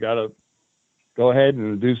don't, you got to go ahead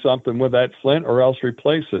and do something with that flint or else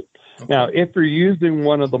replace it. Okay. Now, if you're using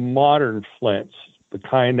one of the modern flints, the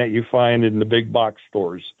kind that you find in the big box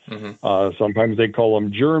stores, sometimes they call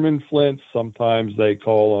them German flints, sometimes they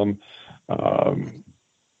call them,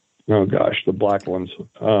 the black ones.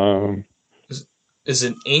 Is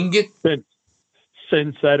it ingot?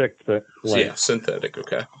 Synthetic flint. Yeah, synthetic,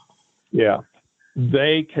 okay. Yeah.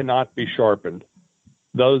 They cannot be sharpened.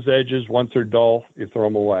 Those edges, once they're dull, you throw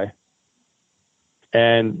them away.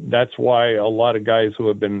 And that's why a lot of guys who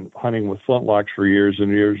have been hunting with flintlocks for years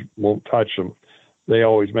and years won't touch them. They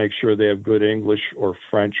always make sure they have good English or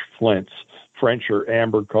French flints. French are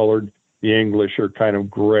amber colored. The English are kind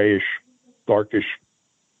of grayish, darkish,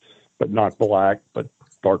 but not black, but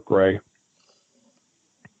dark gray.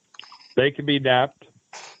 They can be napped.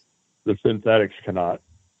 The synthetics cannot.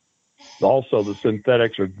 Also, the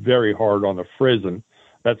synthetics are very hard on the frizzen.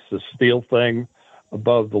 That's the steel thing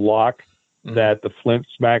above the lock that the flint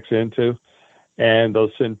smacks into. And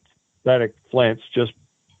those synthetic flints just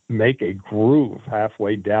make a groove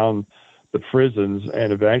halfway down the frizzens.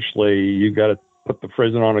 And eventually you got to put the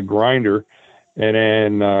frizzen on a grinder and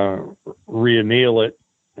then re-anneal it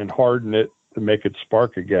and harden it to make it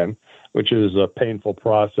spark again, which is a painful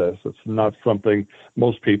process. It's not something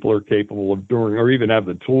most people are capable of doing or even have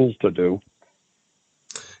the tools to do.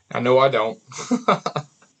 I know I don't.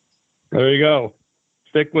 There you go.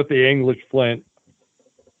 Stick with the English flint.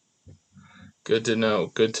 Good to know.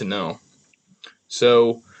 Good to know.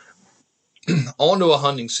 So, on to a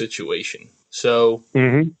hunting situation. So,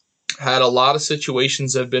 had a lot of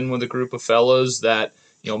situations I've been with a group of fellas that,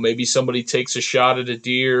 maybe somebody takes a shot at a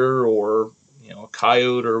deer or, a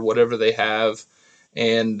coyote or whatever they have,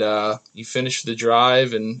 and you finish the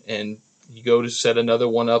drive and you go to set another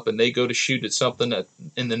one up and they go to shoot at something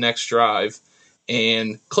in the next drive,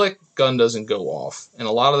 and click, gun doesn't go off. And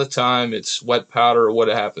a lot of the time it's wet powder or what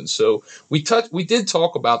happens. So we did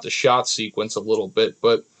talk about the shot sequence a little bit,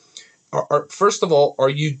 but first of all, are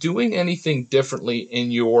you doing anything differently in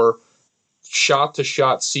your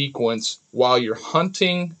shot-to-shot sequence while you're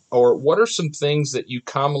hunting, or what are some things that you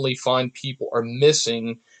commonly find people are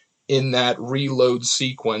missing in that reload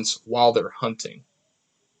sequence while they're hunting?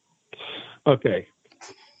 Okay.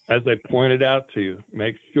 As I pointed out to you,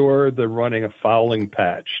 make sure they're running a fouling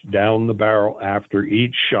patch down the barrel after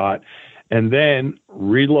each shot, and then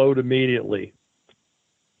reload immediately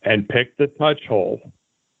and pick the touch hole.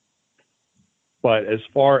 But as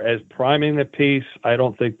far as priming the piece, I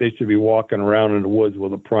don't think they should be walking around in the woods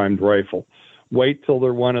with a primed rifle. Wait till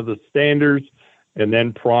they're one of the standards and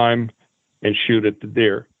then prime and shoot at the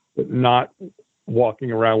deer, but not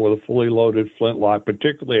walking around with a fully loaded flintlock,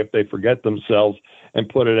 particularly if they forget themselves and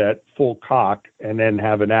put it at full cock and then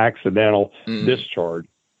have an accidental discharge.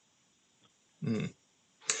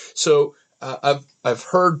 So I've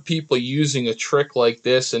heard people using a trick like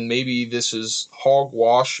this, and maybe this is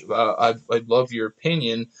hogwash. I'd love your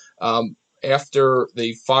opinion. After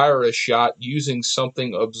they fire a shot, using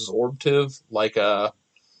something absorptive like a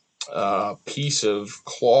piece of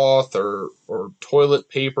cloth or toilet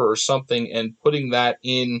paper or something, and putting that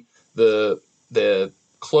in the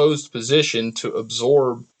closed position to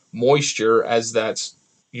absorb moisture as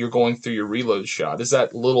you're going through your reload shot. Is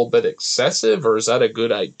that a little bit excessive, or is that a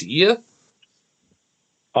good idea?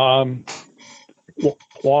 Cloth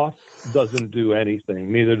doesn't do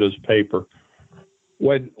anything. Neither does paper.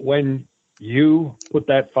 When you put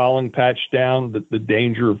that fouling patch down, the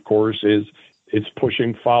danger, of course, is it's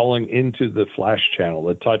pushing fouling into the flash channel,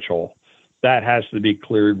 the touch hole. That has to be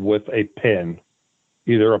cleared with a pin,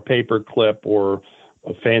 either a paper clip or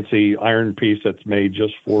a fancy iron piece that's made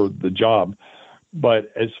just for the job.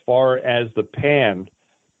 But as far as the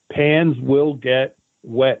pans will get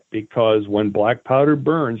wet because when black powder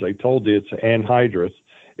burns, I told you it's anhydrous,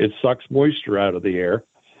 it sucks moisture out of the air.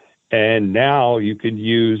 And now you can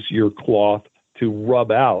use your cloth to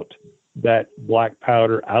rub out that black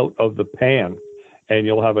powder out of the pan, and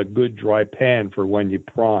you'll have a good dry pan for when you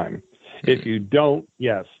prime. If you don't,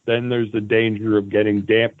 yes, then there's the danger of getting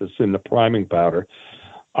dampness in the priming powder.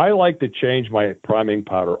 I like to change my priming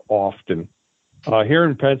powder often. Here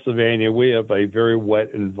in Pennsylvania, we have a very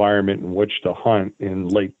wet environment in which to hunt in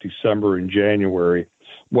late December and January,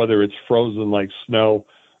 whether it's frozen like snow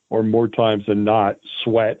or more times than not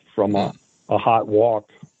sweat from a hot walk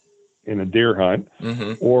in a deer hunt,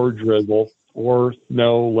 or drizzle, or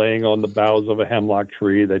snow laying on the boughs of a hemlock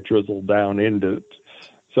tree that drizzled down into it.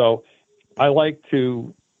 So I like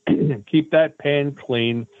to keep that pan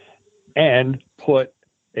clean and put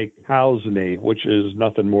a cow's knee, which is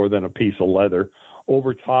nothing more than a piece of leather,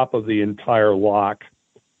 over top of the entire lock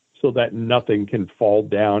so that nothing can fall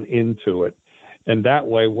down into it. And that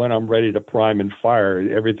way, when I'm ready to prime and fire,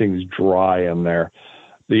 everything's dry in there.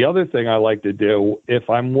 The other thing I like to do, if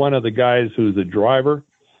I'm one of the guys who's a driver,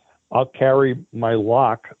 I'll carry my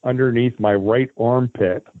lock underneath my right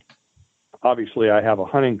armpit. Obviously, I have a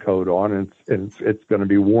hunting coat on, and it's going to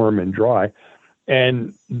be warm and dry.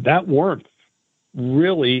 And that warmth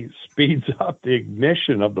really speeds up the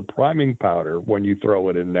ignition of the priming powder when you throw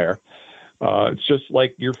it in there. It's just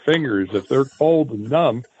like your fingers. If they're cold and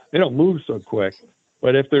numb, they don't move so quick.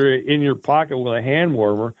 But if they're in your pocket with a hand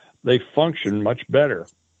warmer, they function much better.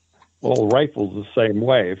 Well, a rifle's the same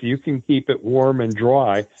way. If you can keep it warm and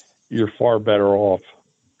dry, you're far better off.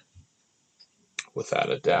 Without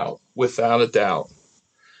a doubt. Without a doubt.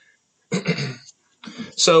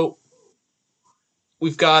 So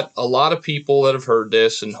we've got a lot of people that have heard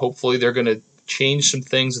this, and hopefully they're going to change some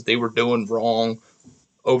things that they were doing wrong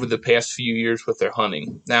over the past few years with their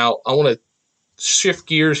hunting. Now, I want to shift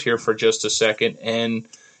gears here for just a second, and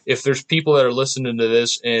if there's people that are listening to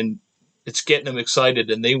this and it's getting them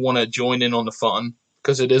excited and they want to join in on the fun,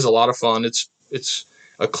 because it is a lot of fun. It's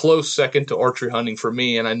a close second to archery hunting for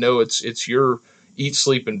me, and I know it's your eat,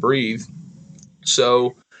 sleep, and breathe.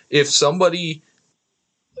 So if somebody,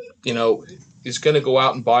 is going to go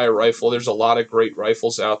out and buy a rifle, there's a lot of great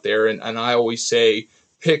rifles out there, and I always say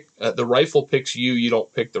the rifle picks you. You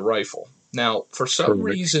don't pick the rifle. Now, for some Correct.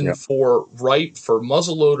 reason, Yep. for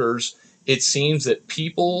muzzleloaders, it seems that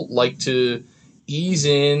people like to ease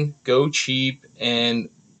in, go cheap, and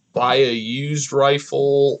buy a used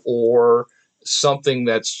rifle or something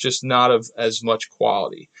that's just not of as much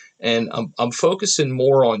quality. And I'm focusing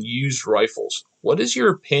more on used rifles. What is your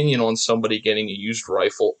opinion on somebody getting a used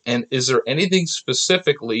rifle? And is there anything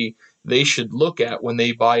specifically they should look at when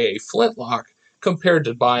they buy a flintlock compared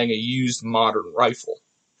to buying a used modern rifle?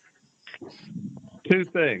 Two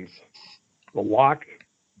things: the lock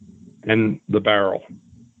and the barrel.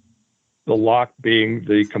 The lock being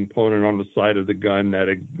the component on the side of the gun that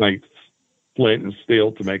ignites flint and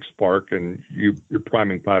steel to make spark, and your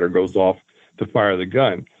priming powder goes off to fire the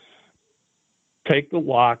gun. Take the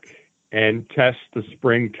lock and test the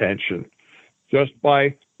spring tension just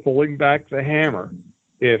by pulling back the hammer.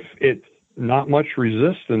 If it's not much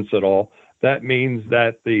resistance at all, that means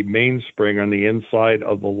that the mainspring on the inside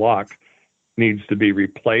of the lock needs to be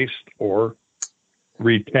replaced or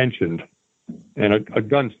retensioned. And a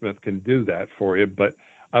gunsmith can do that for you, but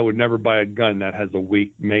I would never buy a gun that has a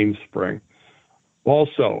weak mainspring.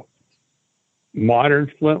 Also,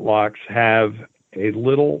 modern flintlocks have a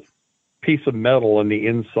little piece of metal on the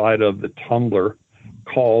inside of the tumbler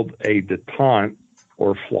called a detente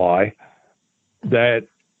or fly that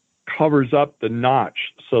covers up the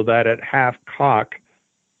notch so that at half cock,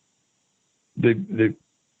 the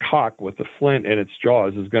cock with the flint in its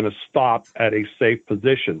jaws is going to stop at a safe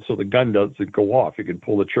position so the gun doesn't go off. You can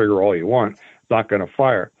pull the trigger all you want, it's not going to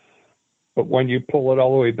fire. But when you pull it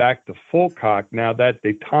all the way back to full cock, now that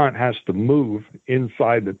detente has to move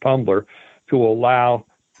inside the tumbler to allow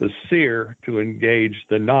the sear to engage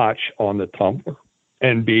the notch on the tumbler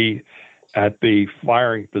and be at the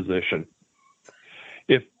firing position.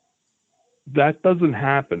 If that doesn't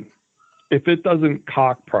happen, if it doesn't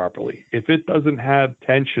cock properly, if it doesn't have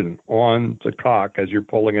tension on the cock as you're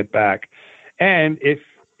pulling it back, and if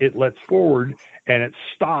it lets forward and it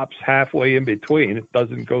stops halfway in between, it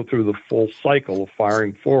doesn't go through the full cycle of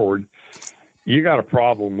firing forward, you got a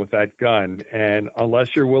problem with that gun. And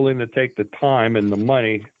unless you're willing to take the time and the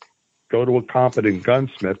money, go to a competent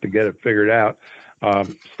gunsmith to get it figured out,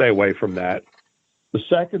 stay away from that. The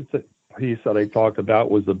second piece that I talked about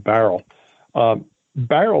was the barrel.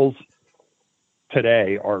 Barrels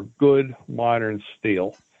today are good modern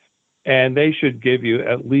steel, and they should give you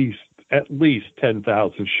at least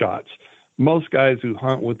 10,000 shots. Most guys who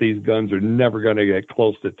hunt with these guns are never going to get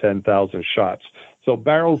close to 10,000 shots. So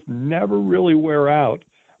barrels never really wear out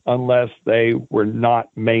unless they were not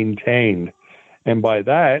maintained. And by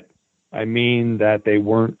that, I mean that they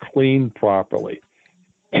weren't cleaned properly.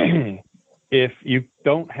 If you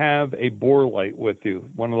don't have a bore light with you,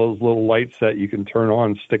 one of those little lights that you can turn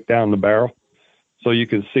on and stick down the barrel so you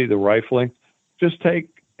can see the rifling, just take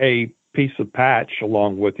a piece of patch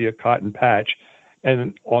along with you, a cotton patch,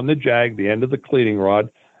 and on the jag, the end of the cleaning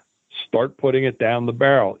rod, start putting it down the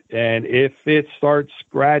barrel. And if it starts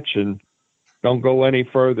scratching, don't go any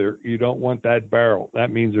further. You don't want that barrel.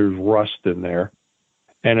 That means there's rust in there.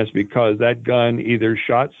 And it's because that gun either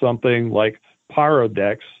shot something like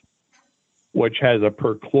Pyrodex, which has a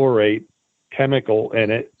perchlorate chemical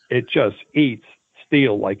in it. It just eats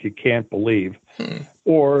steel like you can't believe.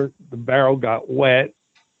 Or the barrel got wet,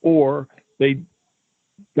 or they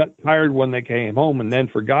got tired when they came home and then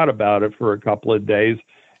forgot about it for a couple of days,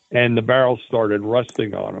 and the barrel started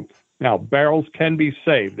rusting on them. Now, barrels can be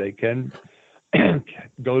saved. They can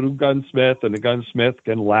go to a gunsmith, and the gunsmith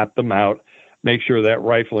can lap them out, make sure that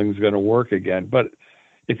rifling is going to work again. But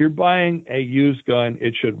if you're buying a used gun,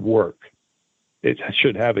 it should work. It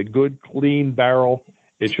should have a good, clean barrel.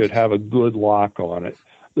 It should have a good lock on it.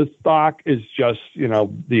 The stock is just,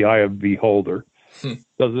 the eye of the beholder.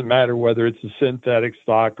 Doesn't matter whether it's a synthetic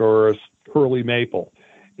stock or a curly maple.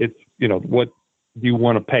 It's, what do you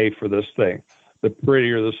want to pay for this thing? The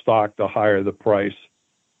prettier the stock, the higher the price.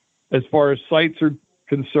 As far as sights are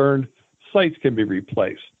concerned, sights can be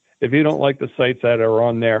replaced. If you don't like the sights that are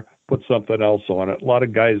on there, put something else on it. A lot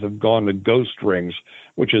of guys have gone to ghost rings,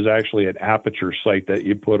 which is actually an aperture sight that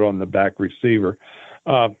you put on the back receiver.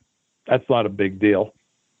 That's not a big deal.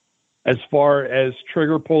 As far as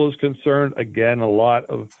trigger pull is concerned, again, a lot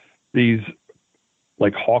of these,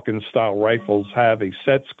 like Hawkins style rifles, have a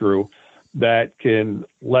set screw that can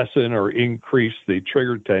lessen or increase the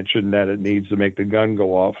trigger tension that it needs to make the gun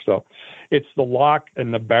go off. So it's the lock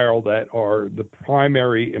and the barrel that are the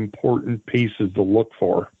primary important pieces to look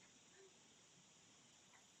for.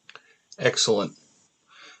 Excellent.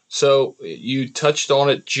 So you touched on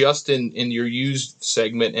it just in your used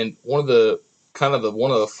segment, and one of the kind of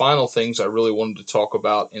one of the final things I really wanted to talk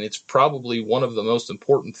about, and it's probably one of the most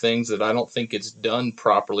important things that I don't think it's done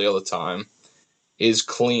properly all the time, is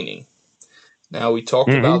cleaning. Now we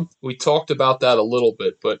talked about that a little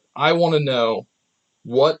bit, but I want to know,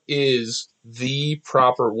 what is the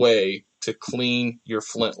proper way to clean your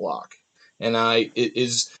flintlock? And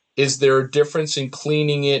is there a difference in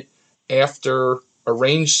cleaning it after a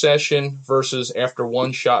range session versus after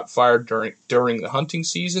one shot fired during the hunting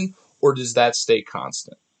season, or does that stay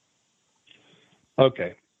constant?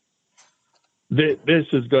 Okay. This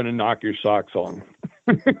is going to knock your socks on.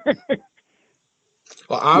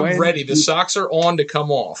 Well, I'm ready. The socks are on to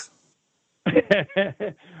come off.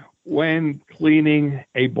 When cleaning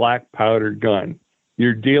a black powder gun,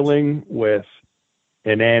 you're dealing with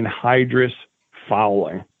an anhydrous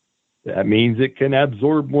fouling. That means it can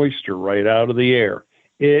absorb moisture right out of the air.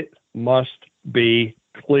 It must be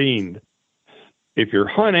cleaned. If you're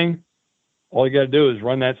hunting, all you got to do is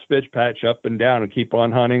run that spitch patch up and down and keep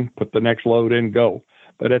on hunting, put the next load in, go.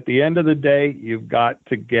 But at the end of the day, you've got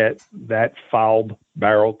to get that fouled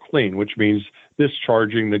barrel clean, which means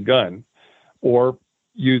discharging the gun or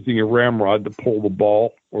using a ramrod to pull the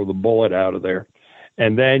ball or the bullet out of there.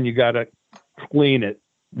 And then you got to clean it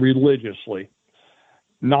religiously,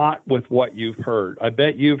 not with what you've heard. I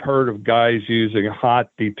bet you've heard of guys using hot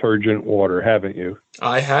detergent water, haven't you?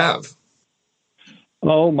 I have.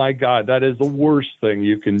 Oh, my God. That is the worst thing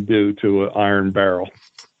you can do to an iron barrel.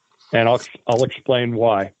 And I'll explain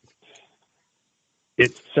why.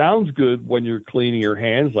 It sounds good when you're cleaning your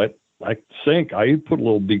hands, like sink. I put a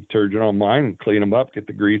little detergent on mine and clean them up, get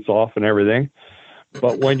the grease off and everything.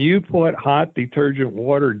 But when you put hot detergent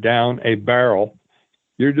water down a barrel,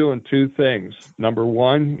 you're doing two things. Number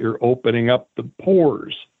one, you're opening up the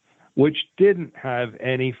pores, which didn't have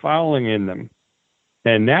any fouling in them.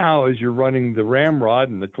 And now, as you're running the ramrod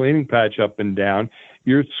and the cleaning patch up and down,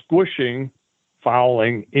 you're squishing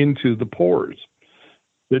fouling into the pores.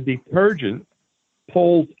 The detergent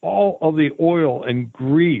pulls all of the oil and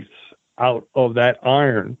grease out of that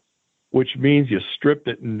iron, which means you stripped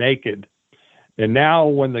it naked. And now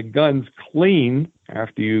when the gun's clean,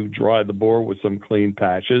 after you dry the bore with some clean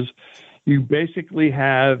patches, you basically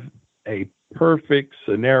have a perfect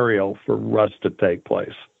scenario for rust to take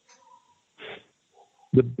place.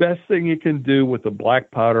 The best thing you can do with a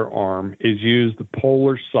black powder arm is use the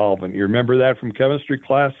polar solvent. You remember that from chemistry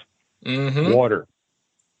class? Mm-hmm.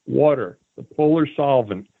 Water. The polar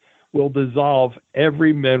solvent will dissolve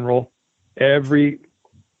every mineral, every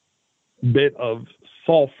bit of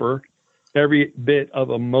sulfur, every bit of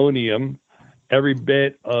ammonium, every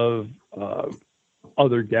bit of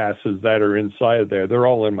other gases that are inside of there. They're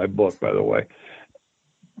all in my book, by the way.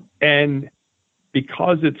 And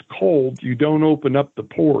because it's cold, you don't open up the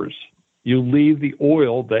pores. You leave the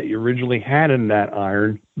oil that you originally had in that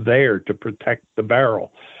iron there to protect the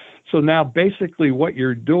barrel. So now basically what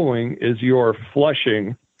you're doing is you're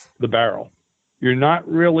flushing the barrel. You're not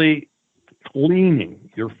really cleaning,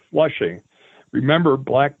 you're flushing. Remember,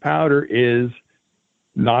 black powder is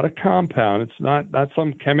not a compound. It's not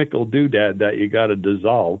some chemical doodad that you got to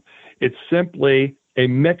dissolve. It's simply a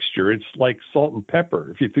mixture. It's like salt and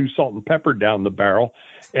pepper. If you threw salt and pepper down the barrel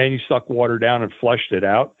and you stuck water down and flushed it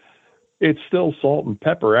out, it's still salt and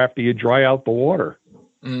pepper after you dry out the water.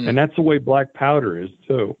 And that's the way black powder is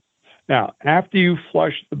too. Now, after you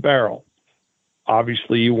flush the barrel,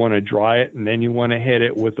 obviously you want to dry it and then you want to hit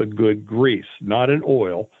it with a good grease, not an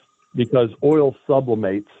oil, because oil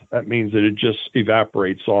sublimates. That means that it just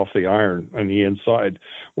evaporates off the iron on the inside.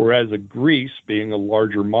 Whereas a grease, being a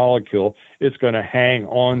larger molecule, it's going to hang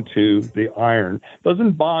on to the iron.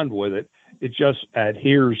 Doesn't bond with it. It just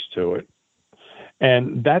adheres to it.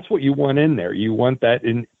 And that's what you want in there. You want that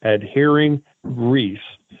adhering grease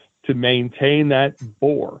to maintain that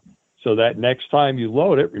bore. So that next time you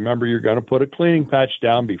load it, remember you're going to put a cleaning patch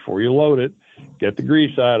down before you load it, get the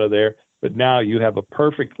grease out of there. But now you have a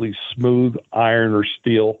perfectly smooth iron or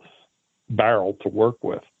steel barrel to work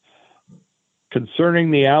with.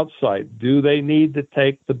 Concerning the outside, do they need to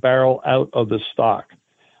take the barrel out of the stock?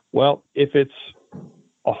 Well, if it's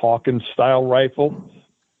a Hawkins style rifle,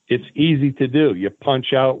 it's easy to do. You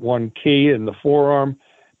punch out one key in the forearm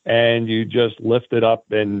and you just lift it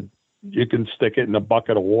up and you can stick it in a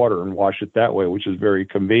bucket of water and wash it that way, which is very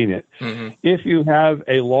convenient. Mm-hmm. If you have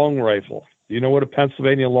a long rifle, you know what a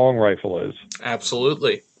Pennsylvania long rifle is?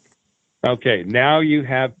 Absolutely. Okay, now you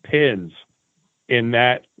have pins in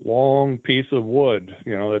that long piece of wood,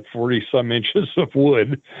 that 40-some inches of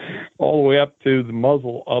wood, all the way up to the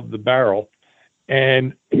muzzle of the barrel.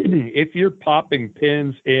 And if you're popping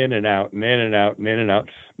pins in and out and in and out and in and out,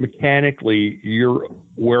 mechanically you're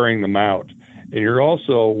wearing them out. and you're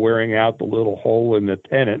also wearing out the little hole in the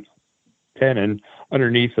tenon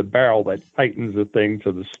underneath the barrel that tightens the thing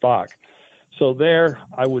to the stock. So there,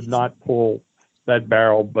 I would not pull that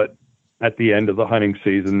barrel, but at the end of the hunting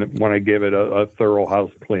season when I give it a thorough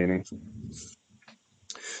house cleaning.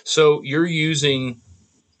 So you're using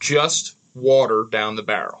just water down the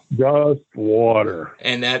barrel? Just water.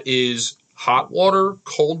 And that is hot water,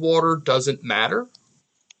 cold water, doesn't matter?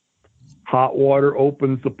 Hot water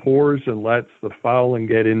opens the pores and lets the fouling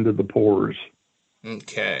get into the pores.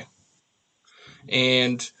 Okay.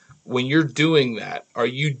 And when you're doing that, are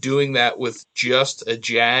you doing that with just a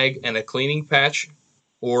jag and a cleaning patch,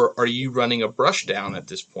 or are you running a brush down at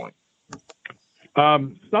this point?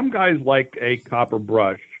 Some guys like a copper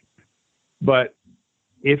brush, but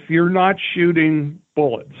if you're not shooting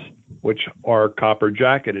bullets, which are copper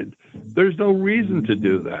jacketed, there's no reason to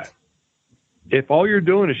do that. If all you're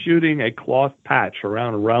doing is shooting a cloth patch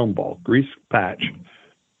around a round ball, grease patch,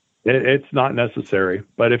 it's not necessary.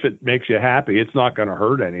 But if it makes you happy, it's not going to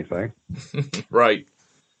hurt anything. Right.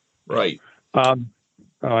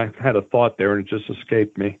 I had a thought there and it just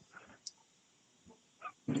escaped me.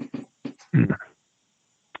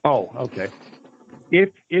 Oh, okay.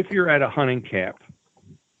 If you're at a hunting camp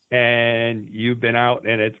and you've been out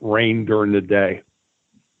and it's rained during the day,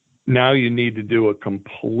 now you need to do a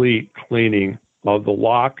complete cleaning of the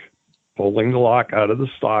lock, pulling the lock out of the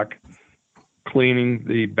stock, cleaning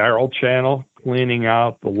the barrel channel, cleaning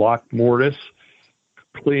out the lock mortise,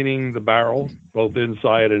 cleaning the barrel, both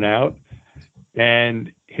inside and out.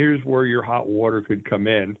 And here's where your hot water could come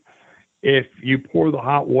in. If you pour the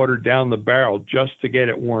hot water down the barrel just to get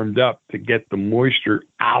it warmed up, to get the moisture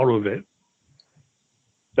out of it,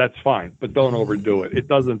 that's fine, but don't overdo it. It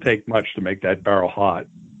doesn't take much to make that barrel hot.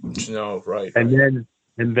 No, right. And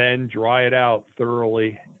then dry it out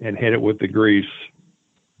thoroughly and hit it with the grease.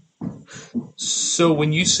 So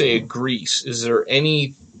when you say a grease, is there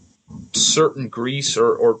any certain grease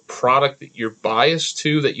or product that you're biased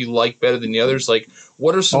to that you like better than the others? Like,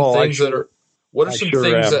 what are some things that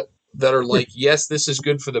are like, yes, this is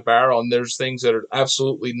good for the barrel, and there's things that are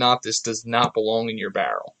absolutely not, this does not belong in your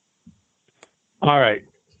barrel? All right.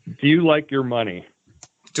 Do you like your money?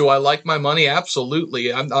 Do I like my money?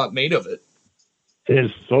 Absolutely. I'm not made of it.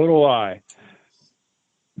 So do I.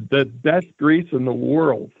 The best grease in the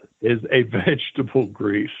world is a vegetable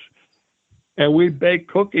grease. And we bake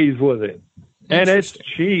cookies with it. And it's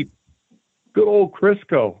cheap. Good old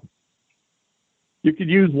Crisco. You could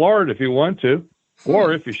use lard if you want to.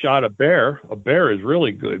 Or if you shot a bear is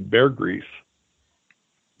really good, bear grease.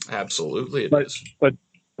 Absolutely it is.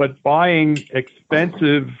 But buying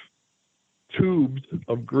expensive tubes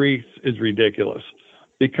of grease is ridiculous,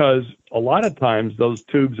 because a lot of times those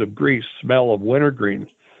tubes of grease smell of wintergreen,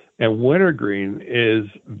 and wintergreen is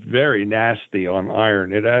very nasty on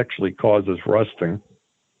iron. It actually causes rusting.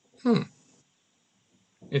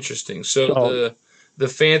 Interesting. So the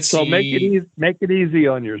fancy. So make it easy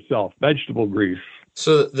on yourself. Vegetable grease.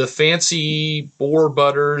 So the fancy boar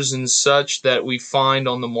butters and such that we find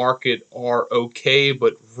on the market are okay,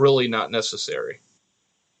 but really not necessary.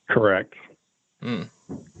 Correct.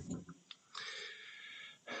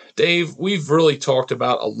 Dave, we've really talked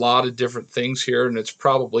about a lot of different things here, and it's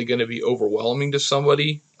probably going to be overwhelming to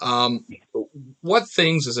somebody. What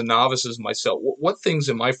things, as a novice as myself, what things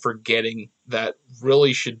am I forgetting that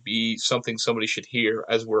really should be something somebody should hear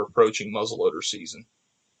as we're approaching muzzleloader season?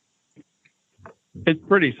 It's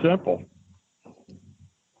pretty simple.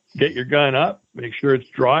 Get your gun up, make sure it's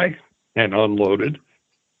dry and unloaded.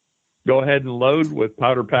 Go ahead and load with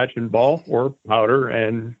powder, patch, and ball, or powder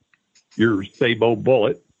and your Sabo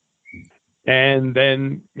bullet. And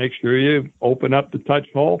then make sure you open up the touch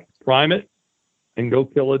hole, prime it, and go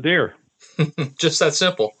kill a deer. Just that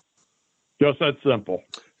simple. Just that simple.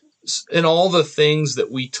 And all the things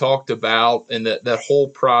that we talked about and that whole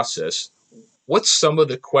process, what's some of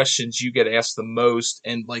the questions you get asked the most,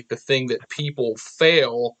 and like the thing that people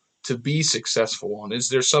fail to be successful on? Is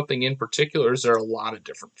there something in particular, or is there a lot of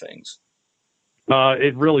different things?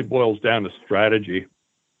 It really boils down to strategy.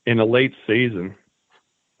 In the late season,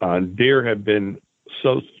 deer have been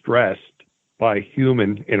so stressed by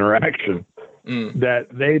human interaction that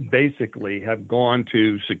they basically have gone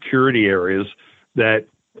to security areas that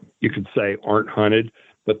you could say aren't hunted.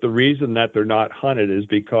 But the reason that they're not hunted is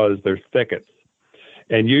because they're thickets.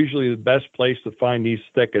 And usually the best place to find these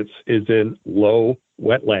thickets is in low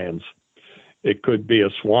wetlands. It could be a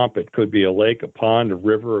swamp, it could be a lake, a pond, a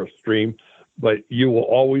river, a stream, but you will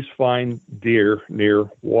always find deer near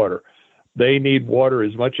water. They need water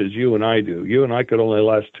as much as you and I do. You and I could only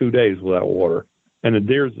last 2 days without water, and the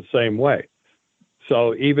deer is the same way.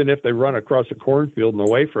 So even if they run across a cornfield and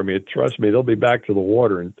away from you, trust me, they'll be back to the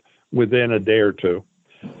water within a day or two.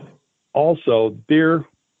 Also, deer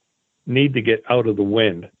need to get out of the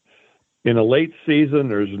wind. In the late season,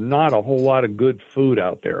 there's not a whole lot of good food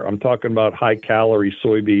out there. I'm talking about high-calorie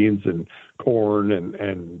soybeans and corn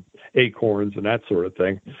and acorns and that sort of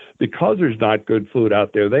thing. Because there's not good food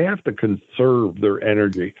out there, they have to conserve their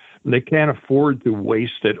energy. And they can't afford to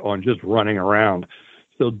waste it on just running around.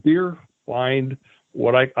 So deer find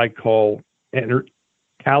what I call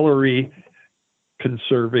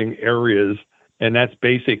calorie-conserving areas, and that's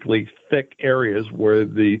basically thick areas where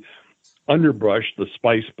the underbrush, the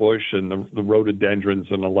spice bush and the rhododendrons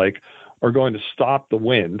and the like are going to stop the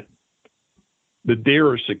wind. The deer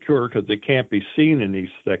are secure because they can't be seen in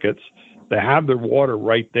these thickets. They have their water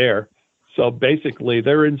right there. So basically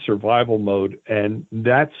they're in survival mode, and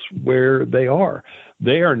that's where they are.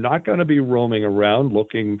 They are not going to be roaming around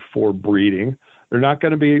looking for breeding. They're not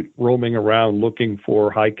going to be roaming around looking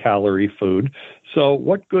for high-calorie food. So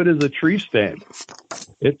what good is a tree stand?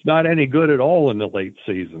 It's not any good at all in the late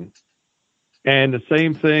season. And the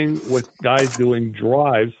same thing with guys doing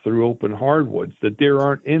drives through open hardwoods. The deer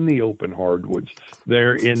aren't in the open hardwoods.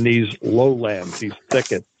 They're in these lowlands, these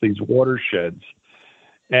thickets, these watersheds.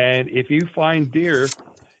 And if you find deer,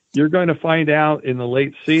 you're going to find out in the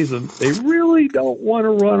late season, they really don't want to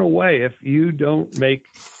run away if you don't make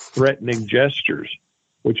threatening gestures,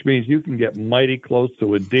 which means you can get mighty close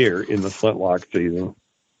to a deer in the flintlock season.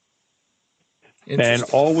 And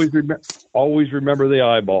always remember the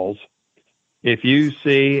eyeballs. If you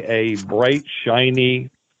see a bright, shiny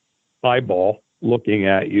eyeball looking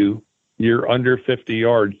at you, you're under 50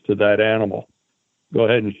 yards to that animal. Go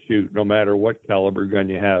ahead and shoot, no matter what caliber gun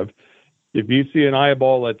you have. If you see an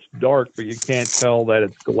eyeball that's dark, but you can't tell that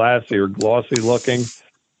it's glassy or glossy looking,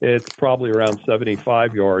 it's probably around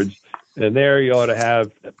 75 yards. And there you ought to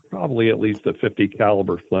have probably at least a 50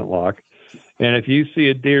 caliber flintlock. And if you see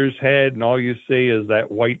a deer's head and all you see is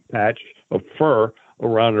that white patch of fur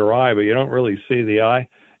around their eye, but you don't really see the eye,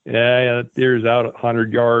 that deer's out at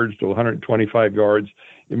 100 yards to 125 yards.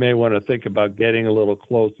 You may want to think about getting a little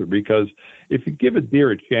closer, because if you give a deer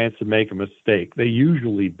a chance to make a mistake, they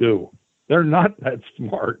usually do. They're not that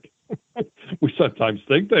smart. We sometimes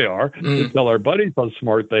think they are. We tell our buddies how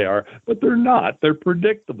smart they are, but they're not. They're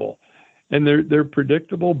predictable. And they're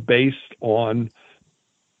predictable based on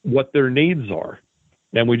what their needs are.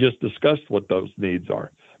 And we just discussed what those needs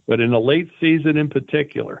are. But in the late season in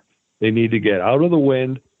particular, they need to get out of the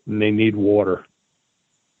wind and they need water.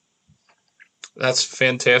 That's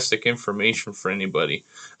fantastic information for anybody.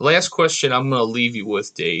 Last question I'm going to leave you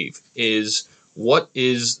with, Dave, is what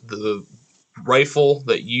is the rifle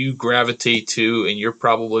that you gravitate to and you're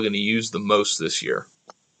probably going to use the most this year?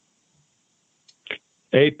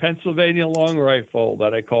 A Pennsylvania long rifle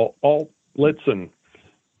that I call Alt Blitzen.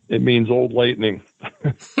 It means Old Lightning.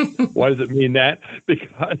 Why does it mean that?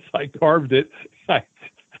 Because I carved it. I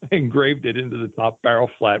engraved it into the top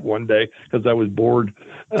barrel flat one day because I was bored.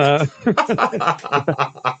 But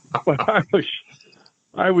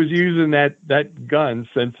I was using that gun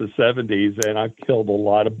since the 70s, and I've killed a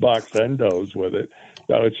lot of bucks and does with it.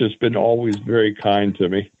 So it's just been always very kind to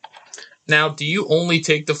me. Now, do you only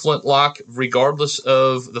take the flintlock regardless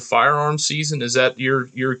of the firearm season? Is that your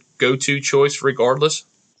go-to choice regardless?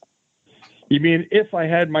 You mean if I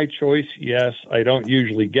had my choice? Yes. I don't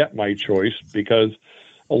usually get my choice because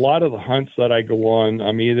a lot of the hunts that I go on,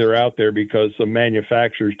 I'm either out there because some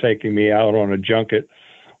manufacturer's taking me out on a junket,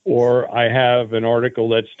 or I have an article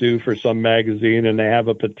that's due for some magazine and they have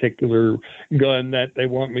a particular gun that they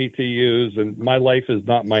want me to use, and my life is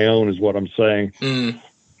not my own is what I'm saying.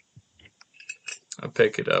 I'll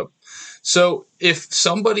pick it up. So if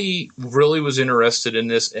somebody really was interested in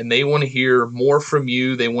this and they want to hear more from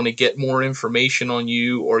you, they want to get more information on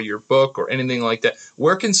you or your book or anything like that,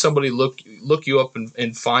 where can somebody look you up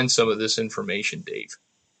and find some of this information, Dave?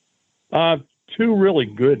 Two really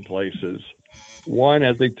good places. One,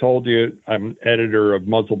 as I told you, I'm editor of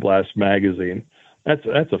Muzzle Blast magazine. That's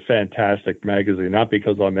a fantastic magazine, not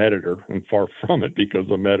because I'm editor, and far from it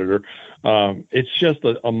because I'm editor. It's just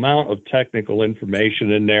the amount of technical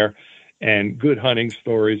information in there and good hunting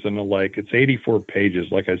stories and the like. It's 84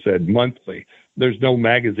 pages, like I said, monthly. There's no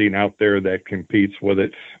magazine out there that competes with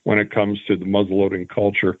it when it comes to the muzzleloading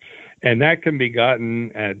culture. And that can be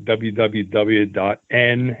gotten at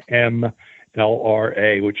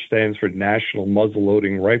www.nmlra, which stands for National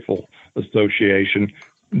Muzzleloading Rifle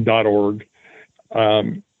Association.org.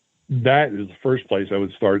 That is the first place I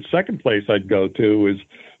would start. Second place I'd go to is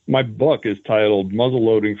my book is titled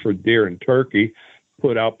Muzzleloading for Deer and Turkey.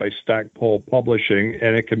 put out by Stackpole Publishing,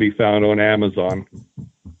 and it can be found on Amazon.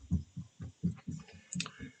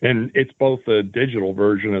 And it's both a digital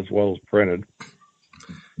version as well as printed.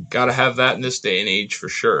 Got to have that in this day and age for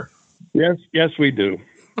sure. Yes, we do.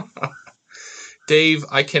 Dave,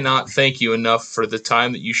 I cannot thank you enough for the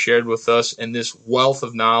time that you shared with us and this wealth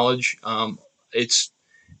of knowledge. It's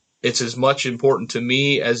as much important to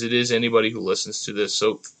me as it is anybody who listens to this.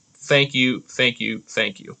 So thank you.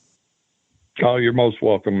 Oh, you're most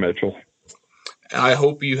welcome, Mitchell. I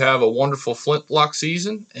hope you have a wonderful flintlock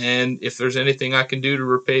season. And if there's anything I can do to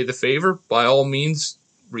repay the favor, by all means,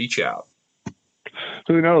 reach out.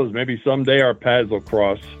 Who knows? Maybe someday our paths will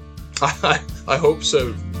cross. I hope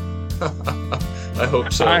so. I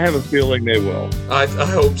hope so. I have a feeling they will. I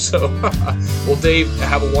hope so. Well, Dave,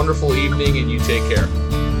 have a wonderful evening, and you take care.